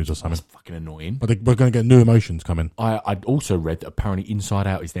contractual issues or something. That's fucking annoying. But we're going to get new emotions coming. I'd also read that apparently Inside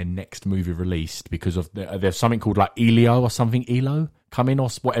Out is their next movie released because of there's something called like Elo or something, coming or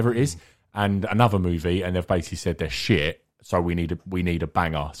whatever it is, and another movie, and they've basically said they're shit, so we need a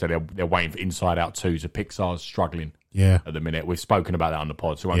banger. So they're waiting for Inside Out 2. So Pixar's struggling at the minute. We've spoken about that on the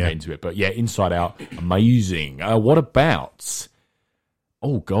pod, so I won't get into it. But yeah, Inside Out, amazing. What about...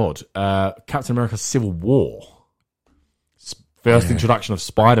 Oh, God. Captain America Civil War. First introduction of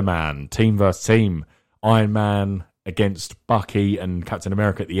Spider-Man, team versus team. Iron Man against Bucky and Captain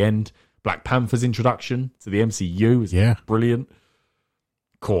America at the end. Black Panther's introduction to the MCU is brilliant.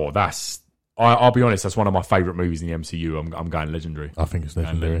 Cool, that's I'll be honest, that's one of my favourite movies in the MCU. I'm going Legendary. I think it's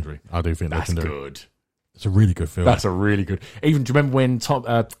legendary. I do think that's legendary. Good. It's a really good film. That's a really good. Even do you remember when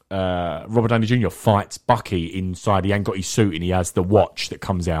Robert Downey Jr. fights Bucky inside? He ain't got his suit and he has the watch that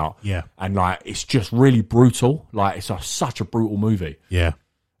comes out. Yeah, and like it's just really brutal. Like it's such a brutal movie. Yeah,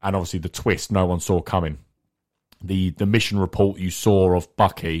 and obviously the twist no one saw coming. The mission report you saw of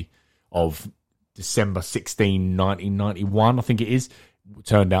Bucky of December 16, 1991, I think it is,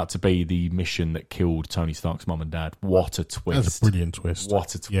 turned out to be the mission that killed Tony Stark's mum and dad. What a twist. That's a brilliant twist.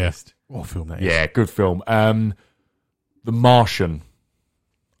 What a twist. Yeah. What a film that is. Yeah, good film. The Martian.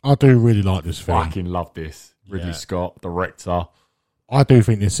 I do really like this film. Fucking love this. Ridley Scott, director. I do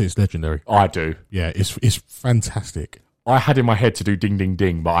think this is legendary. I do. Yeah, it's fantastic. I had in my head to do Ding Ding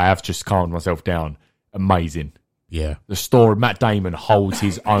Ding, but I have just calmed myself down. Amazing. Yeah. The story, Matt Damon holds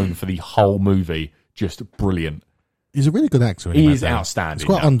his own for the whole movie. Just brilliant. He's a really good actor. He is outstanding. He's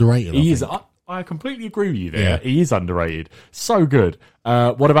quite underrated. He is. I completely agree with you there. Yeah. He is underrated. So good.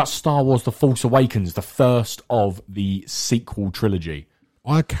 What about Star Wars The Force Awakens, the first of the sequel trilogy?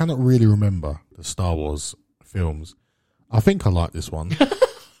 I cannot really remember the Star Wars films. I think I like this one.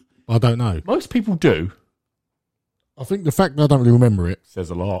 I don't know. Most people do. I think the fact that I don't really remember it says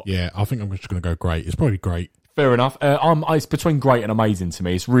a lot. Yeah, I think I'm just going to go great. It's probably great. Fair enough. It's between great and amazing to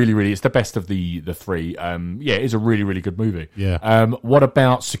me. It's really, it's the best of the three. Yeah, it is a really, really good movie. Yeah. What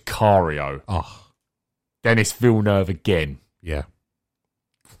about Sicario? Oh. Dennis Villeneuve again. Yeah.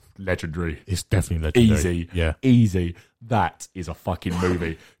 Legendary. It's definitely legendary. Easy. Yeah. Easy. That is a fucking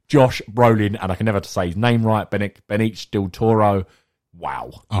movie. Josh Brolin, and I can never say his name right, Benicio del Toro.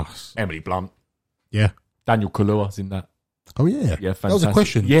 Wow. Oh. Emily Blunt. Yeah. Daniel Kaluuya's in that. Oh, yeah. Yeah, fantastic. That was a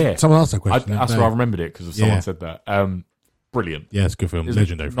question. Yeah. Someone asked that question. That's why I remembered it, because someone said that. Brilliant. Yeah, it's a good film.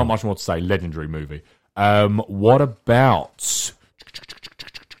 Legendary film. Not much more to say. Legendary movie. What about...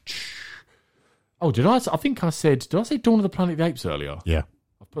 Oh, did I think I said... Did I say Dawn of the Planet of the Apes earlier? Yeah.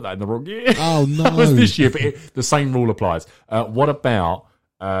 I put that in the wrong year. Oh, no. That was this year, but the same rule applies. What about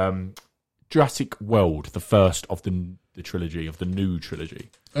Jurassic World, the first of the trilogy, of the new trilogy?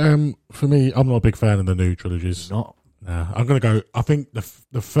 For me, I'm not a big fan of the new trilogies. Not? Nah, I'm going to go... I think the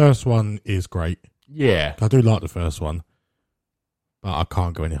first one is great. Yeah. I do like the first one. But I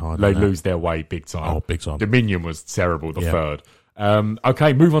can't go any higher than They that. lose their way big time. Oh, big time. Dominion was terrible, the third.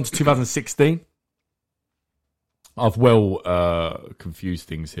 Okay, move on to 2016. I've confused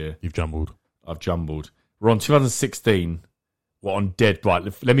things here. You've jumbled. I've jumbled. We're on 2016. We're on dead. Right,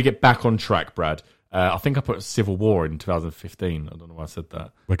 let me get back on track, Brad. I think I put Civil War in 2015. I don't know why I said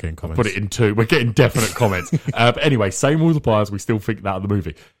that. We're getting comments. Put it in two. We're getting definite comments. But anyway, same rules applies. We still think that of the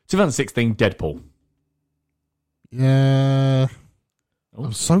movie. 2016, Deadpool. Yeah. Oh.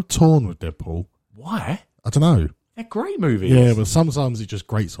 I'm so torn with Deadpool. Why? I don't know. They're great movies. Yeah, but sometimes it just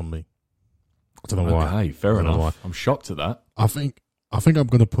grates on me. I don't know why. Okay, fair enough. I'm shocked at that. I think I'm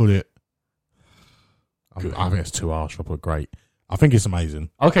going to put it... I think it's too harsh if I put great. I think it's amazing.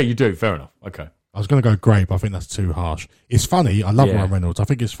 Okay, you do. Fair enough. Okay. I was going to go great, but I think that's too harsh. It's funny. I love Ryan Reynolds. I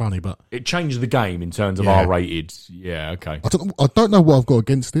think it's funny, but... It changed the game in terms of R-rated. Yeah, okay. I don't know what I've got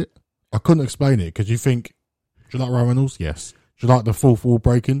against it. I couldn't explain it, because you think, do you like Ryan Reynolds? Yes. Do you like the fourth wall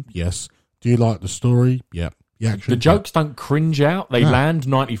breaking? Yes. Do you like the story? Yeah. The action? The jokes don't cringe out. They land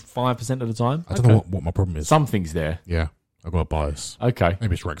 95% of the time. I don't know what my problem is. Something's there. Yeah. I've got a bias. Okay.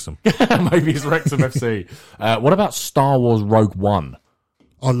 Maybe it's Wrexham. Maybe it's Wrexham FC. What about Star Wars Rogue One?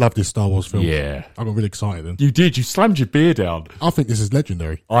 I love this Star Wars film. Yeah. I got really excited then. You did. You slammed your beer down. I think this is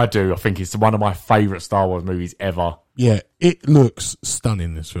legendary. I do. I think it's one of my favourite Star Wars movies ever. Yeah. It looks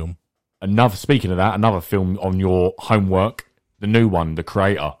stunning, this film. Speaking of that, another film on your homework, the new one, The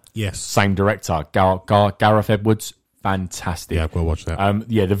Creator. Yes. Same director, Gareth Edwards. Fantastic. Yeah, I've got to watch that.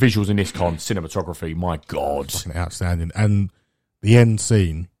 The visuals in this cinematography, my God. Fucking outstanding. And the end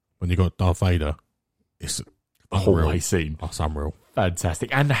scene, when you got Darth Vader, it's the unreal. hallway scene. Oh, it's unreal.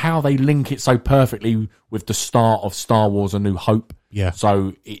 Fantastic. And how they link it so perfectly with the start of Star Wars A New Hope. Yeah.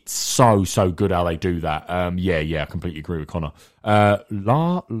 So it's so good how they do that. I completely agree with Connor.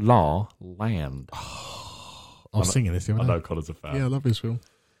 La La Land. I was singing this the other I day. know Connor's a fan. Yeah, I love this film.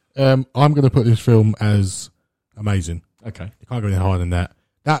 I'm going to put this film as amazing. Okay. You can't go any higher than that.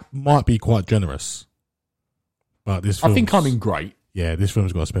 That might be quite generous. But this film... I think I'm in great. Yeah, this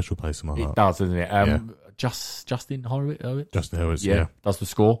film's got a special place in my heart. It does, doesn't it? Justin Hurwitz? Justin Hurwitz, yeah. Does the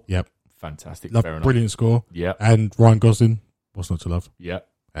score? Yep. Fantastic. Love, fair enough. brilliant score. Yeah. And Ryan Gosling, what's not to love? Yeah.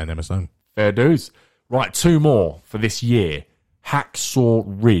 And Emma Stone. Fair dues. Right, two more for this year. Hacksaw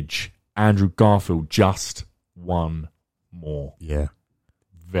Ridge, Andrew Garfield, just one more. Yeah.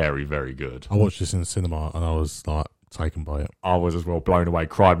 Very, very good. I watched this in the cinema and I was like taken by it. I was as well, blown away,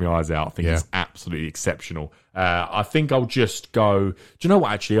 cried my eyes out. I think Yeah. it's absolutely exceptional. I think I'll just go. Do you know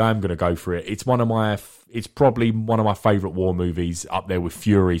what? Actually, I am going to go for it. It's it's probably one of my favourite war movies, up there with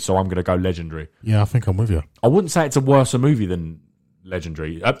Fury. So I'm going to go Legendary. Yeah, I think I'm with you. I wouldn't say it's a worse movie than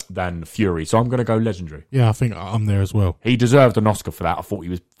Legendary than Fury. So I'm going to go Legendary. Yeah, I think I'm there as well. He deserved an Oscar for that. I thought he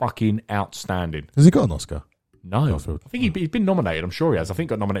was fucking outstanding. Has he got an Oscar? No, Garfield. I think he's been nominated. I'm sure he has. I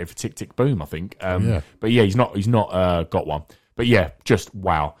think got nominated for Tick Tick Boom. I think. Yeah. But yeah, he's not got one. But yeah, just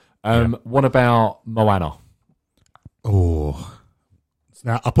wow. What about Moana? Oh.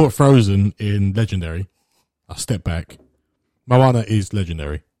 Now, I put Frozen in Legendary. I step back. Moana is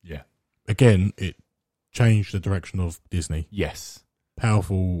Legendary. Yeah. Again, it changed the direction of Disney. Yes.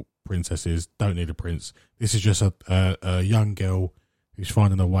 Powerful princesses don't need a prince. This is just a young girl who's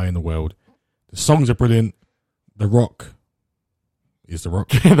finding her way in the world. The songs are brilliant. The Rock is The Rock.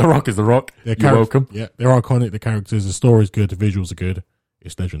 The Rock is The Rock. You're welcome. Yeah, they're iconic. The characters, the story's good. The visuals are good.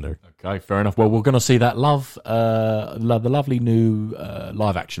 It's legendary. Okay, fair enough. Well, we're going to see that the lovely new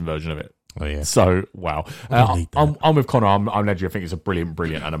live action version of it. Oh yeah. So wow, I need that. I'm with Connor. I'm legendary. I think it's a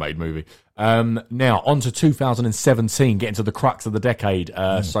brilliant animated movie. Now on to 2017, getting to the crux of the decade.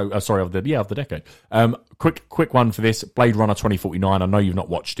 Of the decade. Quick one for this: Blade Runner 2049. I know you've not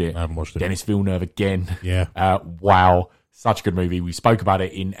watched it. I haven't watched it. Dennis Villeneuve again. Yeah. Wow, such a good movie. We spoke about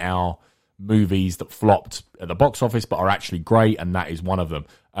it in our movies that flopped at the box office, but are actually great, and that is one of them.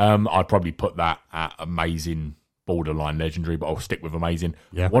 I'd probably put that at amazing, borderline legendary, but I'll stick with amazing.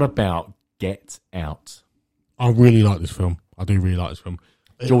 Yeah. What about Get Out? I really like this film. I do really like this film.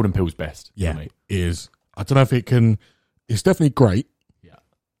 Jordan Peele's best. Yeah, for me. it is. I don't know if it can. It's definitely great. Yeah.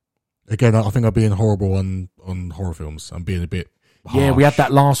 Again, I think I'm being horrible on horror films. I'm being a bit. Yeah, we had harsh.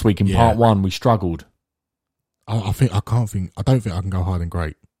 that last week in Yeah. part one. We struggled. I don't think I can go higher than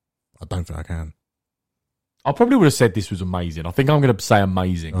great. I don't think I can. I probably would have said this was amazing. I think I'm going to say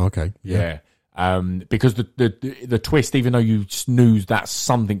amazing. Oh, okay. Yeah. Because the twist, even though you knew that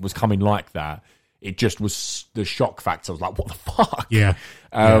something was coming like that, it just was the shock factor. I was like, what the fuck? Yeah.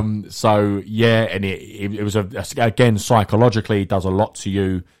 So yeah, and it was again, psychologically, it does a lot to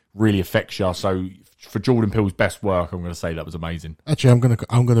you, really affects you. So for Jordan Peele's best work, I'm going to say that was amazing. Actually,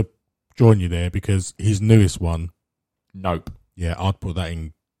 I'm gonna join you there because his newest one. Nope. Yeah, I'd put that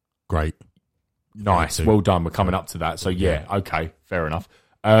in great. Nice. too. Well done. We're coming up to that. So yeah, okay, fair enough.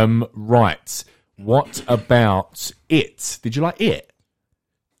 Right. What about It? Did you like It?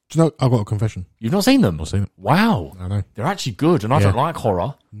 Do you know, I've got a confession. You've not seen them? I've seen it. Wow. I know. They're actually good, and I Yeah. don't like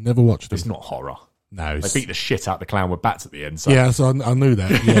horror. Never watched It's it. not horror. No. They beat the shit out the clown with bats at the end. So. Yeah, so I knew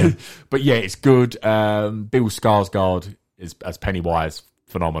that. Yeah. But yeah, it's good. Bill Skarsgård is as Pennywise,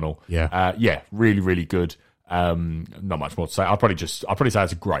 phenomenal. Yeah. Yeah, really, really good. Not much more to say. I'd probably say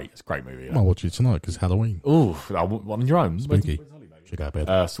it's a great movie. I might watch it tonight because Halloween. Oh, on your own. Spooky. Should go to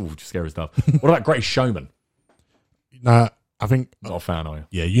bed. Scary stuff. What about Greatest Showman? Nah, I think. Not a fan, are you?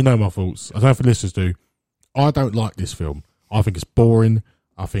 Yeah, you know my thoughts. I don't know if the listeners do. I don't like this film. I think it's boring.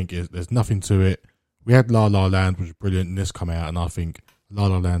 I think there's nothing to it. We had La La Land, which was brilliant, and this come out, and I think La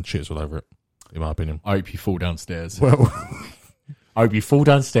La Land shits all over it, in my opinion. I hope you fall downstairs. Well, I hope you fall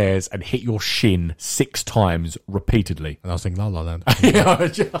downstairs and hit your shin 6 times repeatedly. and I was thinking La La Land. Yeah.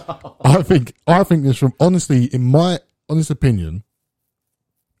 I think this film, honestly, in my honest opinion,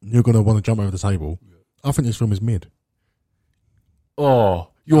 you're going to want to jump over the table. I think this film is mid. Oh,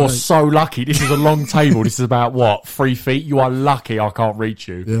 you're so lucky. This is a long table. This is about, what, 3 feet? You are lucky I can't reach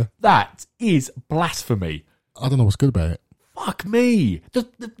you. Yeah. That is blasphemy. I don't know what's good about it. Fuck me.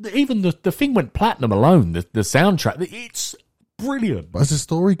 Even the thing went platinum alone, the soundtrack. It's brilliant. But is the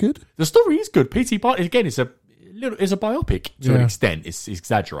story good? The story is good. P.T. Barnum, again, it's a biopic to an Yeah. extent. It's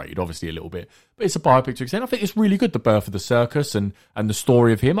exaggerated, obviously, a little bit. But it's a biopic to an extent. I think it's really good, the birth of the circus and the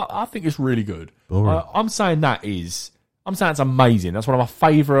story of him. I think it's really good. I'm saying it's amazing. That's one of my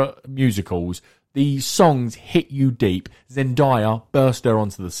favourite musicals. The songs hit you deep. Zendaya burst her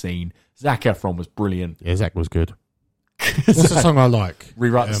onto the scene. Zac Efron was brilliant. Yeah, Zach was good. What's the song I like?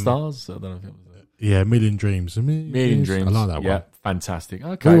 Rewrite the Stars? I don't know if it was it. Yeah, Million Dreams. Million Dreams. I like that Yeah, one. fantastic.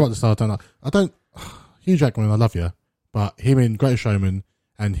 Okay. Rewrite the Stars. I don't. Hugh Jackman, I love you, but him in Greatest Showman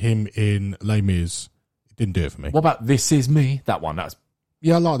and him in Les Mis didn't do it for me. What about This Is Me? That one. That's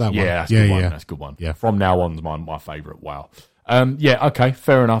Yeah, I like that one. yeah, that's a good one. That's a good one. Yeah. From now on, my favourite. Wow. Yeah, okay,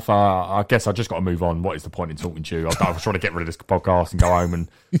 fair enough. I guess I just got to move on. What is the point in talking to you? I was trying to get rid of this podcast and go home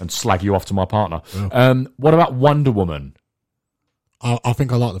and slag you off to my partner. Yeah. What about Wonder Woman? I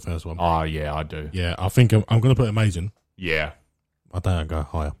think I like the first one. Oh, yeah, I do. Yeah, I think I'm going to put Amazing. Yeah. I don't go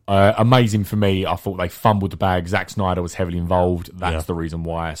higher. Amazing for me. I thought they fumbled the bag. Zack Snyder was heavily involved. That's the reason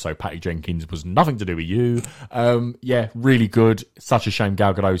why. So Patty Jenkins was nothing to do with you. Yeah, really good. Such a shame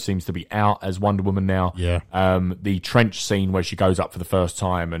Gal Gadot seems to be out as Wonder Woman now. Yeah. The trench scene where she goes up for the first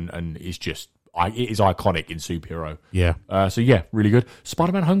time and is just, it is iconic in superhero. Yeah. So yeah, really good.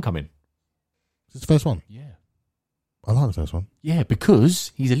 Spider-Man Homecoming. Is this the first one? Yeah. I like the first one. Yeah,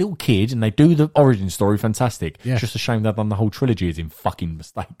 because he's a little kid and they do the origin story fantastic. Yeah. It's just a shame they've done the whole trilogy is in fucking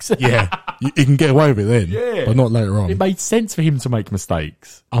mistakes. Yeah. you can get away with it then. Yeah. But not later on. It made sense for him to make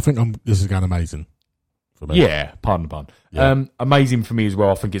mistakes. I think this is going amazing for me. Yeah, pardon the pun. Yeah. Amazing for me as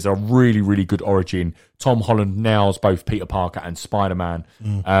well. I think it's a really, really good origin. Tom Holland nails both Peter Parker and Spider-Man.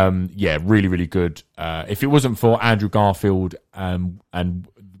 Yeah, really, really good. If it wasn't for Andrew Garfield and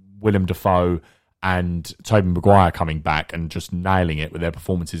Willem Dafoe and Tobey Maguire coming back and just nailing it with their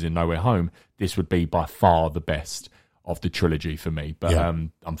performances in No Way Home, this would be by far the best of the trilogy for me. But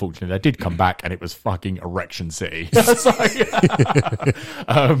unfortunately, they did come back and it was fucking Erection City.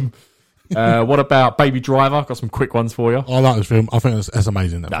 What about Baby Driver? Got some quick ones for you. I like this film. I think that's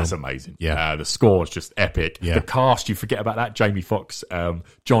amazing. That's film. amazing. Yeah. The score is just epic. Yeah. The cast, you forget about that. Jamie Foxx,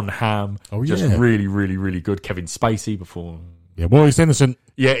 John Hamm. Oh, just yeah. really, really, really good. Kevin Spacey before... Yeah, well, he's innocent.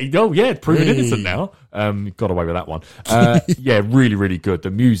 Yeah, proven innocent now. Got away with that one. Yeah, really, really good.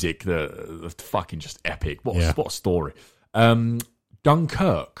 The music, the fucking just epic. What a story.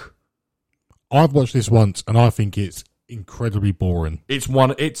 Dunkirk. I've watched this once and I think it's incredibly boring. It's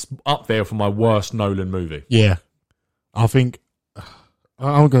up there for my worst Nolan movie. Yeah, I think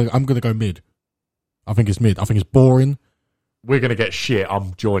I'm gonna go mid. I think it's mid. I think it's boring. We're gonna get shit.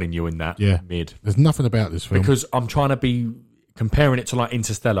 I'm joining you in that. Yeah, mid. There's nothing about this film because I'm trying to be comparing it to like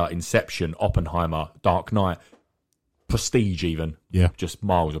Interstellar, Inception, Oppenheimer, Dark Knight, Prestige, even. Yeah, just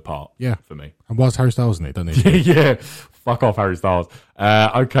miles apart. Yeah, for me. And why's Harry Styles in it? Doesn't he? Yeah. Fuck off, Harry Styles.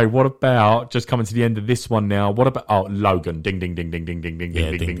 Okay, what about, just coming to the end of this one now, what about, Logan. Ding, ding, ding, ding, ding, ding, ding,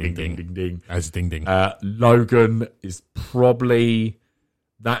 ding, ding, ding, ding, ding, ding. As ding, ding. Logan is probably,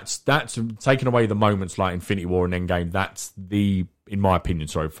 that's taking away the moments like Infinity War and Endgame. That's in my opinion,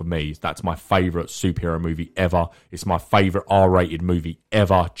 for me, that's my favourite superhero movie ever. It's my favourite R-rated movie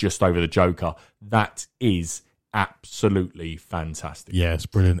ever, just over the Joker. That is absolutely fantastic. Yeah, it's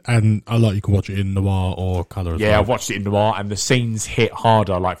brilliant. And I like you can watch it in noir or colour as well. Yeah, I've watched it in noir and the scenes hit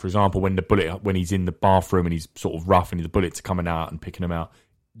harder. Like, for example, when he's in the bathroom and he's sort of rough and the bullets are coming out and picking him out.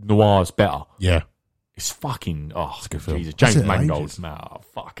 Noir's better. Yeah. It's fucking, it's a good film. Jesus. James Mangold's, man. Oh,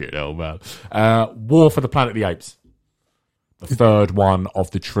 fuck it, hell, man. War for the Planet of the Apes. The third one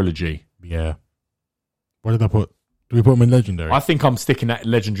of the trilogy. Yeah. What did I put? Do we put them in Legendary? I think I'm sticking that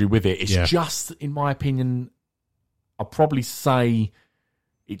Legendary with it. It's Yeah. just, in my opinion, I'll probably say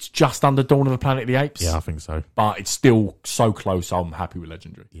it's just under Dawn of the Planet of the Apes. Yeah, I think so. But it's still so close, I'm happy with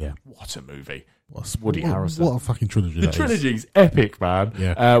Legendary. Yeah. What a movie. Woody Harrelson. What a fucking trilogy The that is. trilogy's epic, man.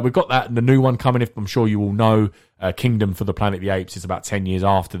 Yeah. We've got that, the new one coming, if I'm sure you all know. Kingdom for the Planet of the Apes is about 10 years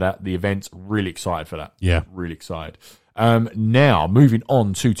after that. The event's really excited for that. Yeah. Really excited. Now, moving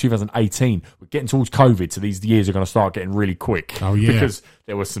on to 2018. We're getting towards COVID, so these years are going to start getting really quick. Oh, yeah. Because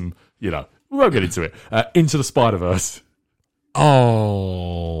there was some, we won't get into it. Into the Spider-Verse.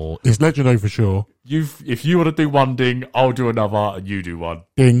 Oh, it's Legendary for sure. If you want to do one ding, I'll do another, and you do one.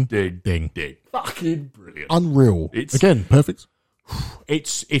 Ding. Ding. Ding. Ding. Fucking brilliant. Unreal. It's- Again, perfect.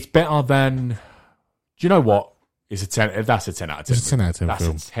 It's better than... Do you know what? It's a 10. That's a 10 out of 10. It's a 10 out of 10 That's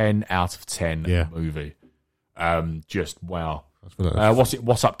film. a 10 out of 10 Yeah. movie. Just wow.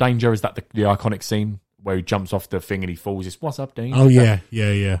 What's Up Danger? Is that the iconic scene where he jumps off the thing and he falls? It's What's Up Danger? Oh, yeah.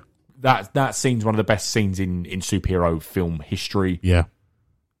 Yeah. That scene's one of the best scenes in superhero film history. Yeah.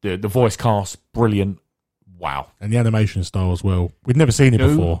 The voice cast, brilliant. Wow. And the animation style as well. We'd never seen it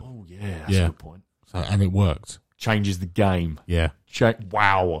before. Oh, yeah. That's a good point. So, and it worked. Changes the game. Yeah.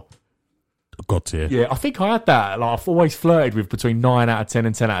 Wow. God tier. Yeah, I think I had that. Like, I've always flirted with between 9 out of 10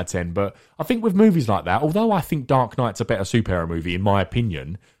 and 10 out of 10. But I think with movies like that, although I think Dark Knight's a better superhero movie, in my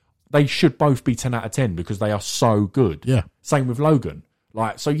opinion, they should both be 10 out of 10 because they are so good. Yeah. Same with Logan.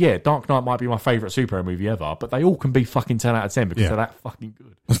 So yeah, Dark Knight might be my favourite superhero movie ever, but they all can be fucking 10 out of 10 because they're that fucking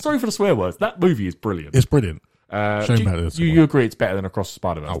good. Sorry for the swear words. That movie is brilliant. It's brilliant. You agree it's better than Across the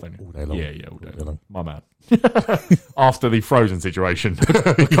Spider-Verse, don't you? All day long. Yeah, all day long. My man. After the Frozen situation.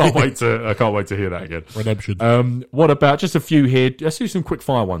 I can't wait to hear that again. Redemption. What about just a few here? Let's do some quick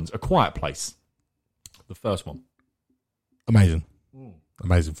fire ones. A Quiet Place. The first one. Amazing.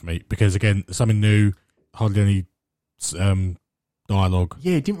 Amazing for me. Because again, something new, hardly any dialogue.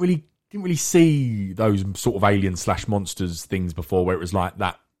 Yeah, didn't really see those sort of alien /monsters things before where it was like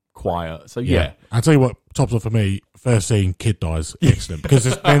that quiet. So yeah. I'll tell you what tops off for me. First scene, kid dies. Excellent. Because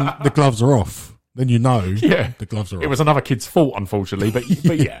then the gloves are off. Then you know the gloves are off. It was another kid's fault, unfortunately,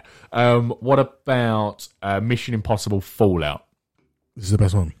 but yeah. What about Mission Impossible Fallout? This is the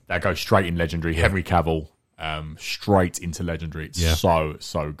best one. That goes straight in Legendary. Henry Cavill, straight into Legendary. It's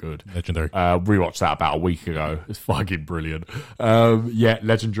so good. Legendary. Rewatched that about a week ago. It's fucking brilliant.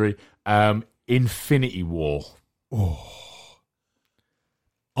 Legendary. Infinity War.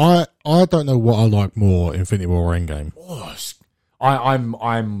 I don't know what I like more, Infinity War or Endgame.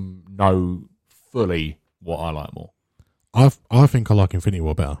 I'm know fully what I like more. I think I like Infinity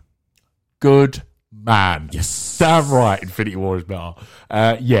War better. Good man. Yes. Damn right, Infinity War is better.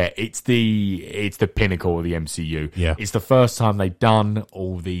 It's the pinnacle of the MCU. Yeah. It's the first time they've done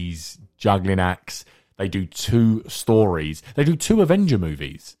all these juggling acts. They do 2 stories. They do 2 Avenger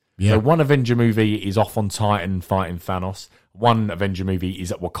movies. Yeah. So one Avenger movie is off on Titan fighting Thanos. One Avenger movie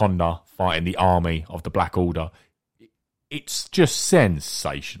is at Wakanda fighting the army of the Black Order. It's just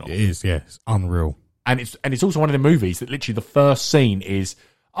sensational. It is, yeah. It's unreal. And it's also one of the movies that literally the first scene is,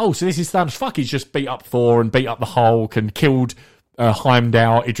 oh, so this is Thanos. Fuck, he's just beat up Thor and beat up the Hulk and killed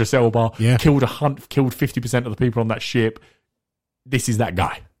Heimdall, Idris Elba, killed 50% of the people on that ship. This is that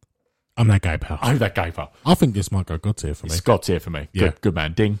guy. I'm that guy, pal. I'm that guy, pal. I think this might go God tier for me. It's God tier for me. Yeah. Good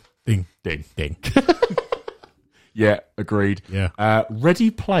man. Ding. Ding. Ding. Ding. Yeah, agreed. Yeah.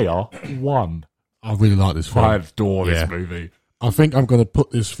 Ready Player One. I really like this film. I adore this movie. I think I'm going to put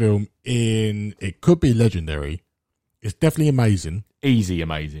this film in, it could be Legendary. It's definitely amazing. Easy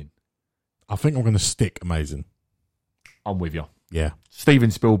amazing. I think I'm going to stick amazing. I'm with you. Yeah. Steven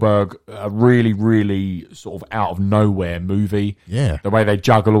Spielberg, a really, really sort of out of nowhere movie. Yeah. The way they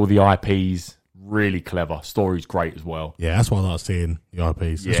juggle all the IPs, really clever. Story's great as well. Yeah, that's why I like seeing the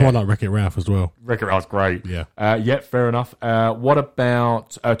IPs. Yeah. That's why I like Wreck-It Ralph as well. Wreck-It Ralph's great. Yeah. Fair enough. What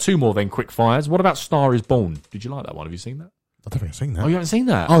about 2 more then, quick fires? What about Star is Born? Did you like that one? Have you seen that? I don't think I've seen that. Oh, you haven't seen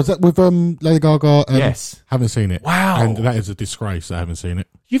that? Oh, is that with Lady Gaga? Yes. Haven't seen it. Wow. And that is a disgrace that I haven't seen it.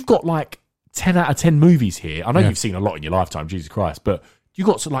 You've got like 10 out of 10 movies here. I know Yeah. you've seen a lot in your lifetime, Jesus Christ, but you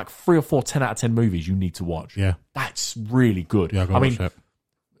got like 3 or 4 10 out of 10 movies you need to watch. Yeah. That's really good. Yeah, I mean, watch that.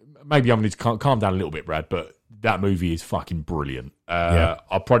 maybe I'm going to calm down a little bit, Brad, but that movie is fucking brilliant. Yeah.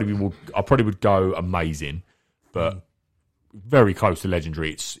 I probably would go amazing, but very close to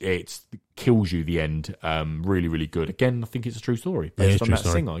Legendary. It's kills you the end. Really, really good. Again, I think it's a true story Yeah, based it's on true that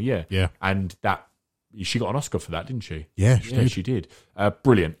story. singer. Yeah. Yeah. And that she got an Oscar for that, didn't she? Yeah, she did.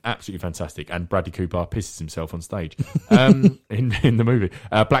 Brilliant, absolutely fantastic. And Bradley Cooper pisses himself on stage in the movie.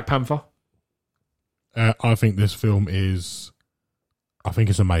 Black Panther. I think this film is, I think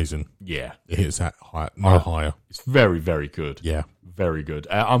it's amazing. Yeah, It hits that high, no higher. it's very, very good. Yeah. Very good.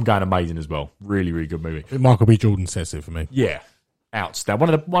 I'm going amazing as well. Really, really good movie. Michael B. Jordan sets it for me. Yeah,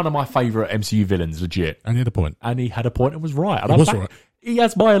 outstanding. One of my favourite MCU villains, legit. And he had a point. And he had a point and was right. And He was right. He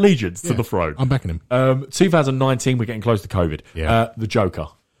has my allegiance to Yeah. the throne. I'm backing him. 2019, we're getting close to COVID. Yeah. The Joker.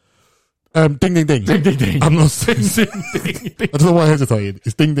 Ding, ding, ding. Ding, ding, ding. I'm not ding, ding, ding. I don't know why I hesitated.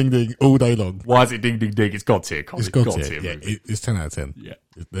 It's ding, ding, ding all day long. Why is it ding, ding, ding? It's God tier. It's God tier. Yeah, movie. it's 10 out of 10. Yeah.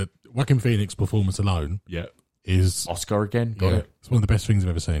 The Joaquin Phoenix performance alone Yeah. is Oscar again. Got yeah, it. it's one of the best things I've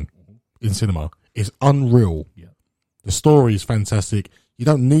ever seen in cinema. It's unreal. Yeah. The story is fantastic. You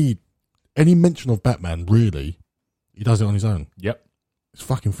don't need any mention of Batman, really. He does it on his own. Yep. It's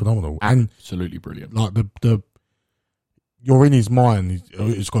fucking phenomenal. And Absolutely brilliant. like the you're in his mind.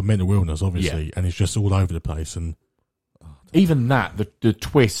 He's got mental illness, obviously, and it's just all over the place. And Even that, the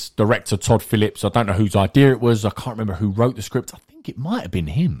twist, director Todd Phillips, I don't know whose idea it was. I can't remember who wrote the script. I think it might have been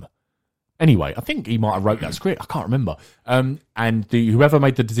him. Anyway, I think he might have wrote that script. I can't remember. And whoever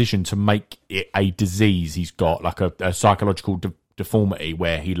made the decision to make it a disease, he's got like a psychological deformity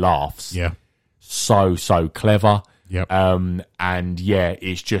where he laughs. yeah, So clever. Yep. And yeah,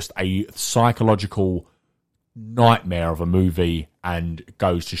 it's just a psychological nightmare of a movie, and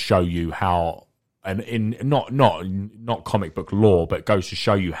goes to show you how, and in not comic book lore, but goes to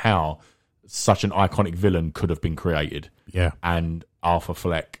show you how such an iconic villain could have been created. yeah. And Arthur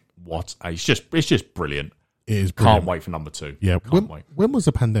Fleck, it's just brilliant. It is. Can't Brilliant. wait for number 2. Yeah. Can't wait. When was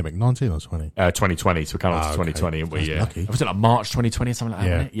the pandemic? 19 or 20? 2020, so we're coming on to okay. 2020, aren't we? That's Yeah. lucky. Was it like March 2020 or something like that?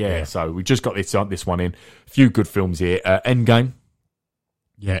 Yeah, wasn't it? Yeah. yeah. So we just got this one in. A few good films here. Endgame,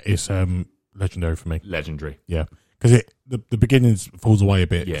 Yeah, it's legendary for me. legendary. Yeah, because the beginnings falls away a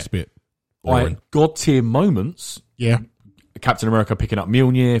bit. Yeah. It's a bit boring. God tier moments. Yeah, Captain America picking up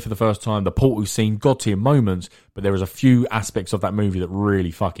Mjolnir for the first time, the portal scene, God tier moments, but there is a few aspects of that movie that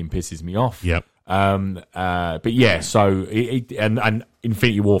really fucking pisses me off. Yep. But yeah, so and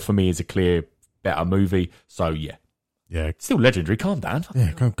Infinity War for me is a clear better movie. So yeah, Yeah. Still legendary. Calm down.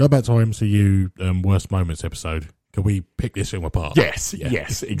 Yeah, go back to our MCU worst moments episode. Can we pick this film apart? Yes,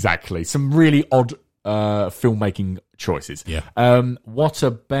 yes, exactly. Some really odd filmmaking choices. Yeah. What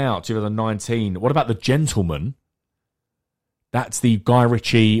about 2019? What about The Gentleman? That's the Guy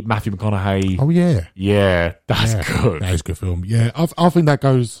Ritchie, Matthew McConaughey. Oh, yeah. Yeah, that's good. That is a good film. Yeah, I think that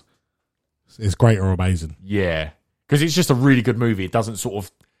goes... It's great or amazing. Yeah. Because it's just a really good movie. It doesn't sort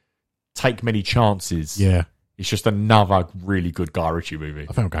of take many chances. Yeah. It's just another really good Guy Ritchie movie.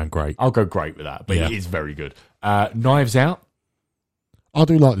 I think I'm going great. I'll go great with that, but Yeah. it is very good. Knives Out. I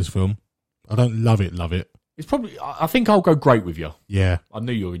do like this film. I don't love it. It's probably... I think I'll go great with you. Yeah. I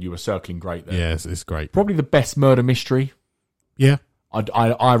knew you were circling great there. Yeah, it's great. Probably the best murder mystery. Yeah.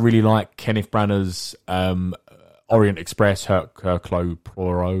 I really like Kenneth Branagh's Orient Express, Hercule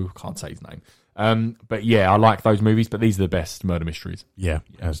Poirot. Can't say his name. But yeah, I like those movies, but these are the best murder mysteries. Yeah,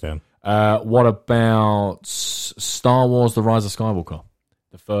 hands down. What about Star Wars The Rise of Skywalker?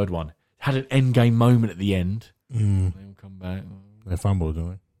 The third one. Had an endgame moment at the end. They'll come back. They fumbled, don't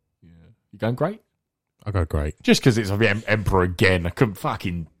they? Yeah. You going great? I go great. Just because it's the Emperor again. I couldn't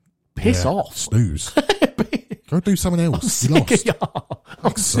fucking piss off. Snooze. Go do something else. You lost.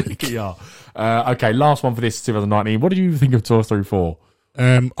 I'm sick of you. Okay, last one for this 2019. What did you think of Toy Story 4?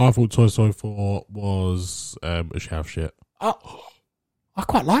 I thought Toy Story 4 was a shout of shit. I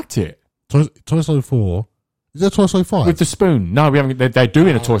quite liked it. Toy Story 4. Is that Toy Story 5? With the spoon. No, we haven't. They're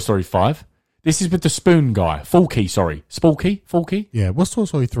doing a Toy Story 5. This is with the spoon guy. Forky, sorry. Forky? Yeah, what's Toy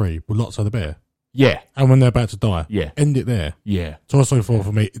Story 3 with Lotso the Bear? Yeah. And when they're about to die? Yeah. End it there. Yeah. Toy Story 4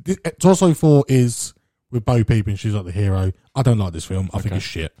 for me. Toy Story 4 is with Bo Peep and she's like the hero. I don't like this film. I think it's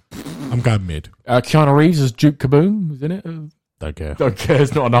shit. I'm going mid. Keanu Reeves as Duke Kaboom, isn't it? Don't care. Don't care.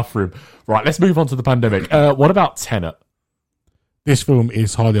 It's not enough for him. Right, let's move on to the pandemic. What about Tenet? This film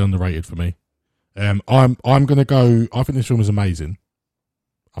is highly underrated for me. I'm going to go... I think this film is amazing.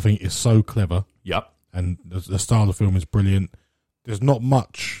 I think it's so clever. Yep. And the style of the film is brilliant. There's not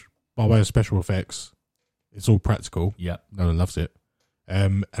much by way of special effects. It's all practical. Yep. No one loves it.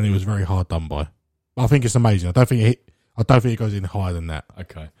 And it was very hard done by. But I think it's amazing. I don't think it goes in higher than that.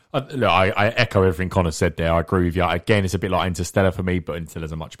 Okay. Look, I echo everything Connor said there. I agree with you. Again, it's a bit like Interstellar for me, but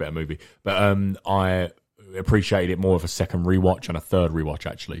Interstellar's a much better movie. But I appreciated it more of a second rewatch and a third rewatch,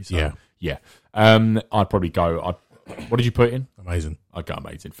 actually. So, yeah. I'd probably go... what did you put in? Amazing. I'd go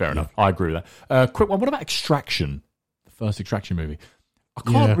amazing. Fair enough. I agree with that. Quick one. What about Extraction? The first Extraction movie. I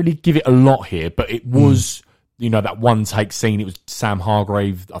can't really give it a lot here, but it was, that one take scene. It was Sam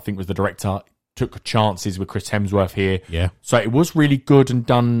Hargrave, I think was the director. Took chances with Chris Hemsworth here. Yeah. So it was really good and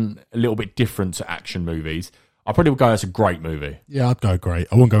done a little bit different to action movies. I probably would go, that's a great movie. Yeah, I'd go great.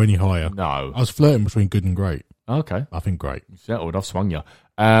 I won't go any higher. No. I was flirting between good and great. Okay. I think great. Settled. I've swung you.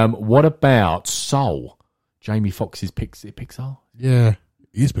 What about Soul? Jamie Foxx's Pixar? Yeah.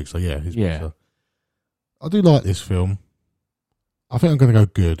 He is Pixar, yeah. He's Pixar. I do like this film. I think I'm going to go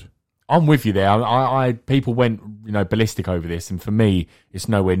good. I'm with you there. I people went ballistic over this, and for me, it's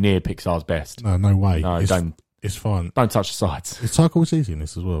nowhere near Pixar's best. No way. No, it's fine. Don't touch the sides. Is Taika Waititi in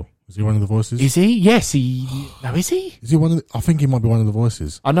this as well? Is he one of the voices? Is he? Yes, he. No, is he? Is he one of the, I think he might be one of the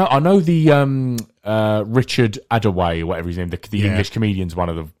voices. I know the Richard Adaway, whatever his name, the English comedian's one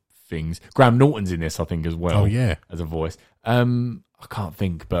of the things. Graham Norton's in this, I think, as well. Oh yeah, as a voice. I can't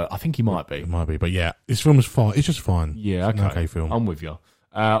think, but I think he might be. It might be, but yeah, this film is fine. It's just fine. Yeah, it's an okay film. I'm with you.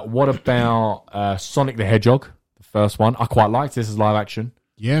 What about Sonic the Hedgehog, the first one? I quite liked this as live action.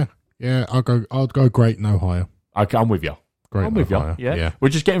 Yeah. I'd go great, no higher. Okay, I'm with you. Great, I'm with you. Higher. Yeah. We're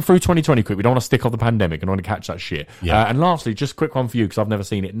just getting through 2020 quick. We don't want to stick off the pandemic and want to catch that shit. Yeah. And lastly, just a quick one for you because I've never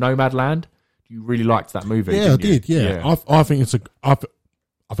seen it. Nomadland. You really liked that movie. Yeah, I did. Yeah. I think I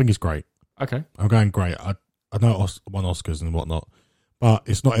think it's great. Okay. I'm going great. I know it won Oscars and whatnot, but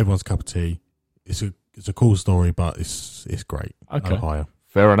it's not everyone's cup of tea. It's a cool story, but it's great. Okay. No higher.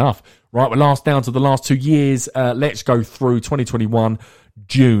 Fair enough. Right, we're down to the last 2 years. Let's go through 2021.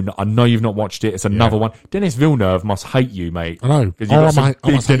 June. I know you've not watched it. It's another one. Dennis Villeneuve must hate you, mate. I know. Because you've got some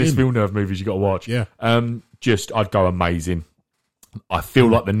big Dennis Villeneuve movies you got to watch. Yeah. I'd go amazing. I feel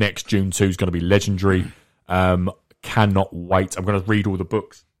like the next June 2 is going to be legendary. Cannot wait. I'm going to read all the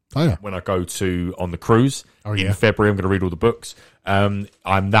books. Oh, yeah. When I go on the cruise in February, I'm going to read all the books. I'm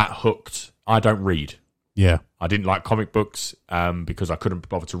that hooked. I don't read. Yeah. I didn't like comic books because I couldn't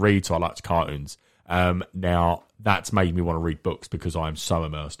bother to read, so I liked cartoons. Now, that's made me want to read books because I am so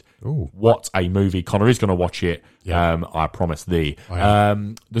immersed. Ooh. What a movie. Connor is going to watch it. Yeah. I promise thee.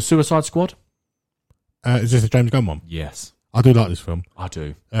 The Suicide Squad? Is this a James Gunn one? Yes. I do like this film. I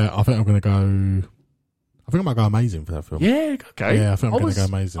do. I think I'm going to go... I think I might go amazing for that film. Yeah, okay. Yeah, I think I'm going to go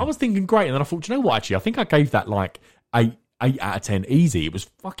amazing. I was thinking great, and then I thought, do you know what, actually? I think I gave that like 8 out of 10 easy. It was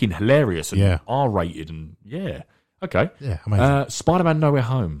fucking hilarious and Yeah. R-rated and yeah. Okay. Yeah, amazing. Spider-Man No Way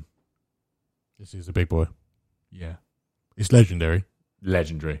Home. This is a big boy. Yeah. It's legendary.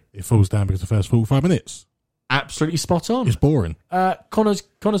 Legendary. It falls down because the first 45 minutes. Absolutely spot on. It's boring. Connor's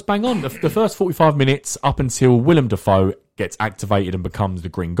bang on. The first 45 minutes up until Willem Dafoe gets activated and becomes the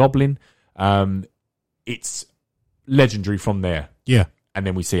Green Goblin. It's legendary from there. Yeah. And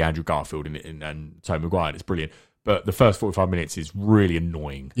then we see Andrew Garfield and Tobey Maguire, and it's brilliant. But the first 45 minutes is really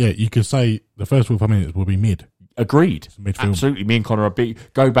annoying. Yeah, you could say the first 45 minutes will be mid. Agreed. Mid-film. Absolutely. Me and Connor are big.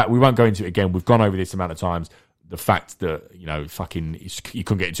 Go back. We won't go into it again. We've gone over this amount of times. The fact that, you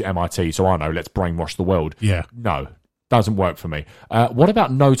couldn't get into MIT, so I know, let's brainwash the world. Yeah. No, doesn't work for me. What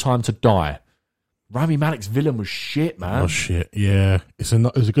about No Time to Die? Rami Malek's villain was shit, man. Oh, shit. Yeah. It's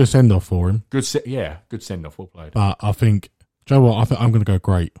a good send-off for him. Good send-off. Well played. But I think, do you know what? I think I'm going to go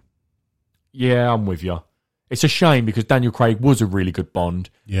great. Yeah, I'm with you. It's a shame because Daniel Craig was a really good Bond.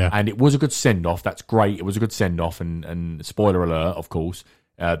 Yeah. And it was a good send-off. That's great. It was a good send-off. And spoiler alert, of course.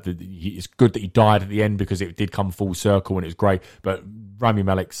 It's good that he died at the end because it did come full circle and it was great. But Rami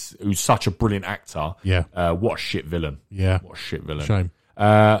Malek's, who's such a brilliant actor, Yeah. What a shit villain. Yeah. What a shit villain. Shame.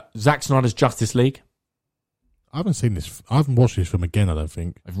 Zack Snyder's Justice League. I haven't seen this. I haven't watched this film again, I don't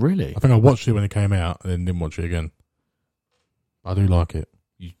think. Really? I think I watched it when it came out and then didn't watch it again. I do like it.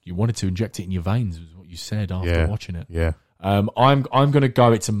 You wanted to inject it in your veins, was what you said after watching it. Yeah. I'm going to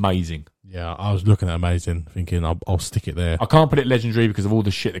go, it's amazing. Yeah, I was looking at amazing, thinking I'll stick it there. I can't put it legendary because of all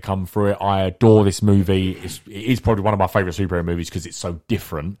the shit that come through it. I adore this movie. It is probably one of my favourite superhero movies because it's so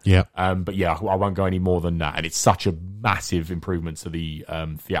different. Yeah. But yeah, I won't go any more than that. And it's such a massive improvement to the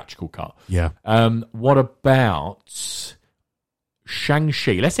theatrical cut. Yeah. What about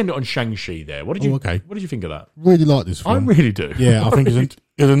Shang-Chi? Let's end it on Shang-Chi there. What did you think of that? Really like this film. I really do. Yeah, I think it's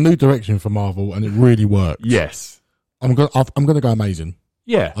a new direction for Marvel and it really works. Yes. I'm gonna go amazing.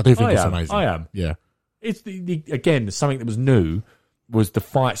 Yeah. I do think it's amazing. I am. Yeah. It's again, something that was new was the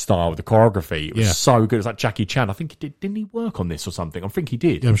fight style, the choreography. It was so good. It's like Jackie Chan. I think he didn't he work on this or something? I think he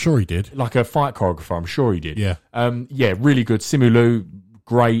did. Yeah, I'm sure he did. Like a fight choreographer, I'm sure he did. Yeah. Really good. Simu Liu,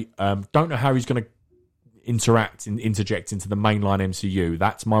 great. Don't know how he's going to interject into the mainline MCU.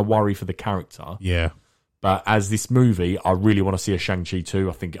 That's my worry for the character. Yeah. But as this movie, I really want to see a Shang-Chi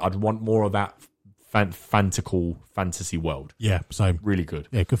too. I think I'd want more of that fantasy world. Yeah, same. Really good.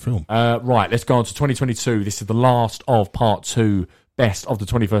 Yeah, good film. Right, let's go on to 2022. This is the last of part 2, best of the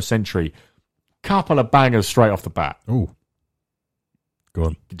 21st century. Couple of bangers straight off the bat. Oh. Go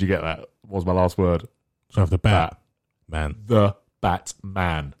on. Did you get that? What was my last word? So off the bat. Man. The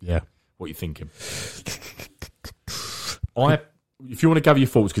Batman. Yeah. What are you thinking? If you want to gather your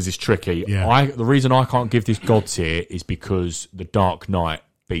thoughts, because it's tricky, the reason I can't give this God tier is because The Dark Knight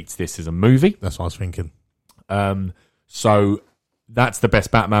beats this as a movie. That's what I was thinking. So that's the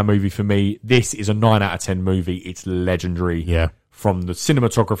best Batman movie for me. This is a 9 out of 10 movie. It's legendary. Yeah. From the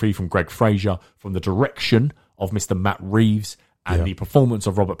cinematography from Greg Fraser, from the direction of Mr. Matt Reeves, and the performance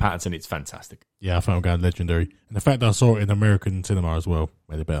of Robert Pattinson, it's fantastic. Yeah, I think I'm going legendary. And the fact that I saw it in American cinema as well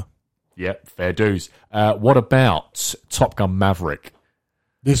made it better. Yeah, fair dues. What about Top Gun Maverick?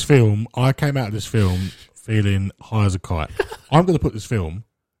 This film, I came out of this film feeling high as a kite. I'm going to put this film,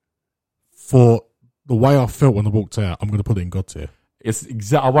 for the way I felt when I walked out, I'm going to put it in God tier.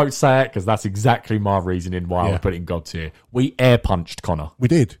 I won't say it because that's exactly my reasoning why I would put it in God tier. We air punched, Connor. We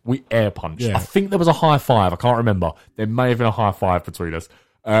did. We air punched. Yeah. I think there was a high five. I can't remember. There may have been a high five between us.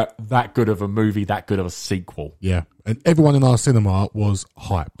 That good of a movie, that good of a sequel. Yeah. And everyone in our cinema was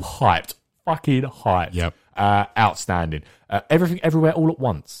Hyped. Fucking hyped. Yep. Outstanding. Everything, Everywhere, All at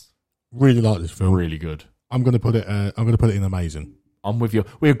Once. Really like this film. Really good. I'm going to put it in amazing. I'm with you.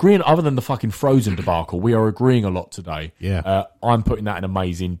 We're agreeing, other than the fucking Frozen debacle, we are agreeing a lot today. Yeah. I'm putting that in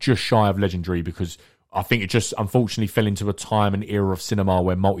amazing, just shy of legendary, because I think it just unfortunately fell into a time and era of cinema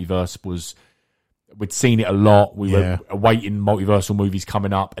where multiverse was, we'd seen it a lot. We were awaiting multiversal movies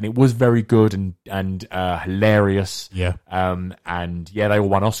coming up, and it was very good and hilarious. Yeah. They all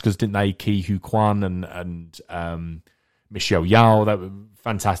won Oscars, didn't they? Ke Huy Quan and Michelle Yeoh, that were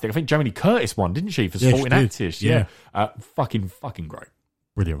fantastic. I think Jamie Lee Curtis won, didn't she, for supporting actress? Yeah. Fucking great.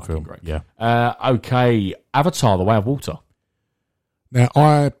 Brilliant fucking film. Great. Yeah. Okay, Avatar: The Way of Water.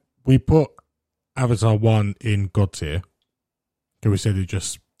 Now we put Avatar 1 in God tier. Because we said it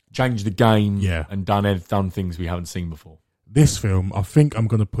just changed the game. Yeah. And done things we haven't seen before. This film, I think I'm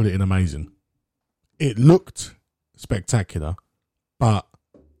going to put it in amazing. It looked spectacular, but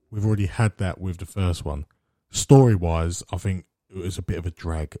we've already had that with the first one. Story-wise, I think it was a bit of a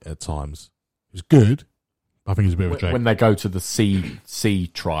drag at times. It was good, I think he's a bit of a joke. when they go to the sea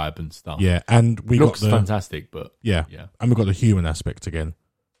tribe and stuff. Yeah, and we Looks got the fantastic, but yeah, and we've got the human aspect again,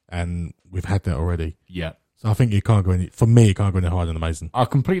 and we've had that already. yeah. So I think you can't go any. For me, you can't go any higher than Amazing. I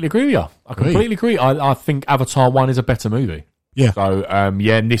completely agree with you. I completely agree. I think Avatar 1 is a better movie. Yeah. So,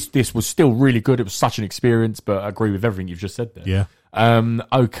 and this was still really good. It was such an experience, but I agree with everything you've just said there. Yeah.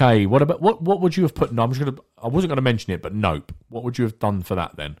 Okay. What about what would you have put? No, I wasn't gonna mention it, but Nope. What would you have done for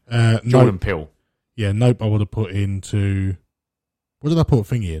that then? Jordan Nope. Peele. Yeah, Nope. I would have put into. What did I put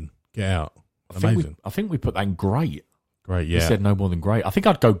Thingy in? Get Out. Amazing. I think we put that in great. Great. You Yeah. said no more than great. I think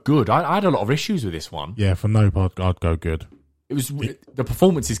I'd go good. I had a lot of issues with this one. Yeah. For Nope, I'd go good. It was the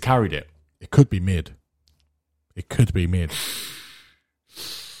performances carried it. It could be mid. It could be mid.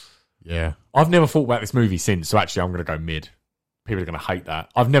 Yeah. I've never thought about this movie since, so actually I'm going to go mid. People are going to hate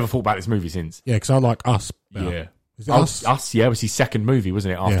that. I've never thought about this movie since. Yeah, because I like Us better. Yeah. Is it Us? Us, yeah. It was his second movie,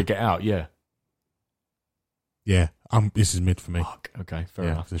 wasn't it? After Yeah. Get Out, yeah. Yeah. This is mid for me. Fuck. Okay, fair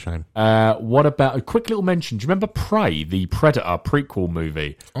Yeah, enough. it's a shame. What about a quick little mention? Do you remember Prey, the Predator prequel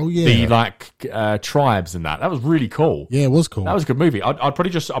movie? Oh, yeah. The tribes and that. That was really cool. Yeah, it was cool. That was a good movie. I'd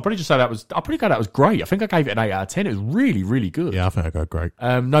probably just say that was. I'd probably go that was great. I think I gave it an 8 out of 10. It was really, really good. Yeah, I think I go great.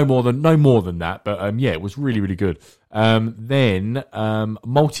 No more than that, but yeah, it was really, really good. Then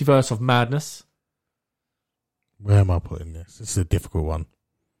Multiverse of Madness. Where am I putting this? This is a difficult one.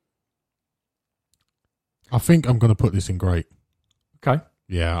 I think I'm going to put this in great. Okay.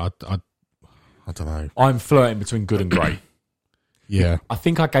 Yeah, I don't know. I'm flirting between good and great. Yeah. I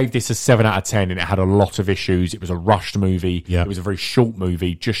think I gave this a 7 out of 10, and it had a lot of issues. It was a rushed movie. Yeah. It was a very short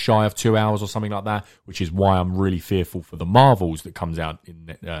movie, just shy of 2 hours or something like that, which is why I'm really fearful for the Marvels that comes out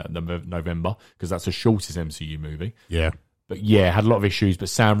in November, because that's the shortest MCU movie. Yeah. But yeah, it had a lot of issues, but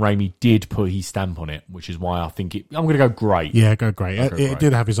Sam Raimi did put his stamp on it, which is why I think I'm going to go great. Yeah, go great. I'll go It great.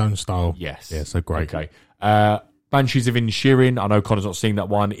 did have his own style. Yes. Yeah, so great. Okay. Banshees of Inisherin. I know Connor's not seeing that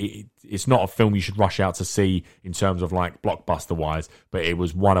one. It's not a film you should rush out to see in terms of like blockbuster wise, but it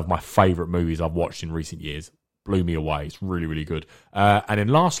was one of my favourite movies I've watched in recent years. Blew me away. It's really, really good. And then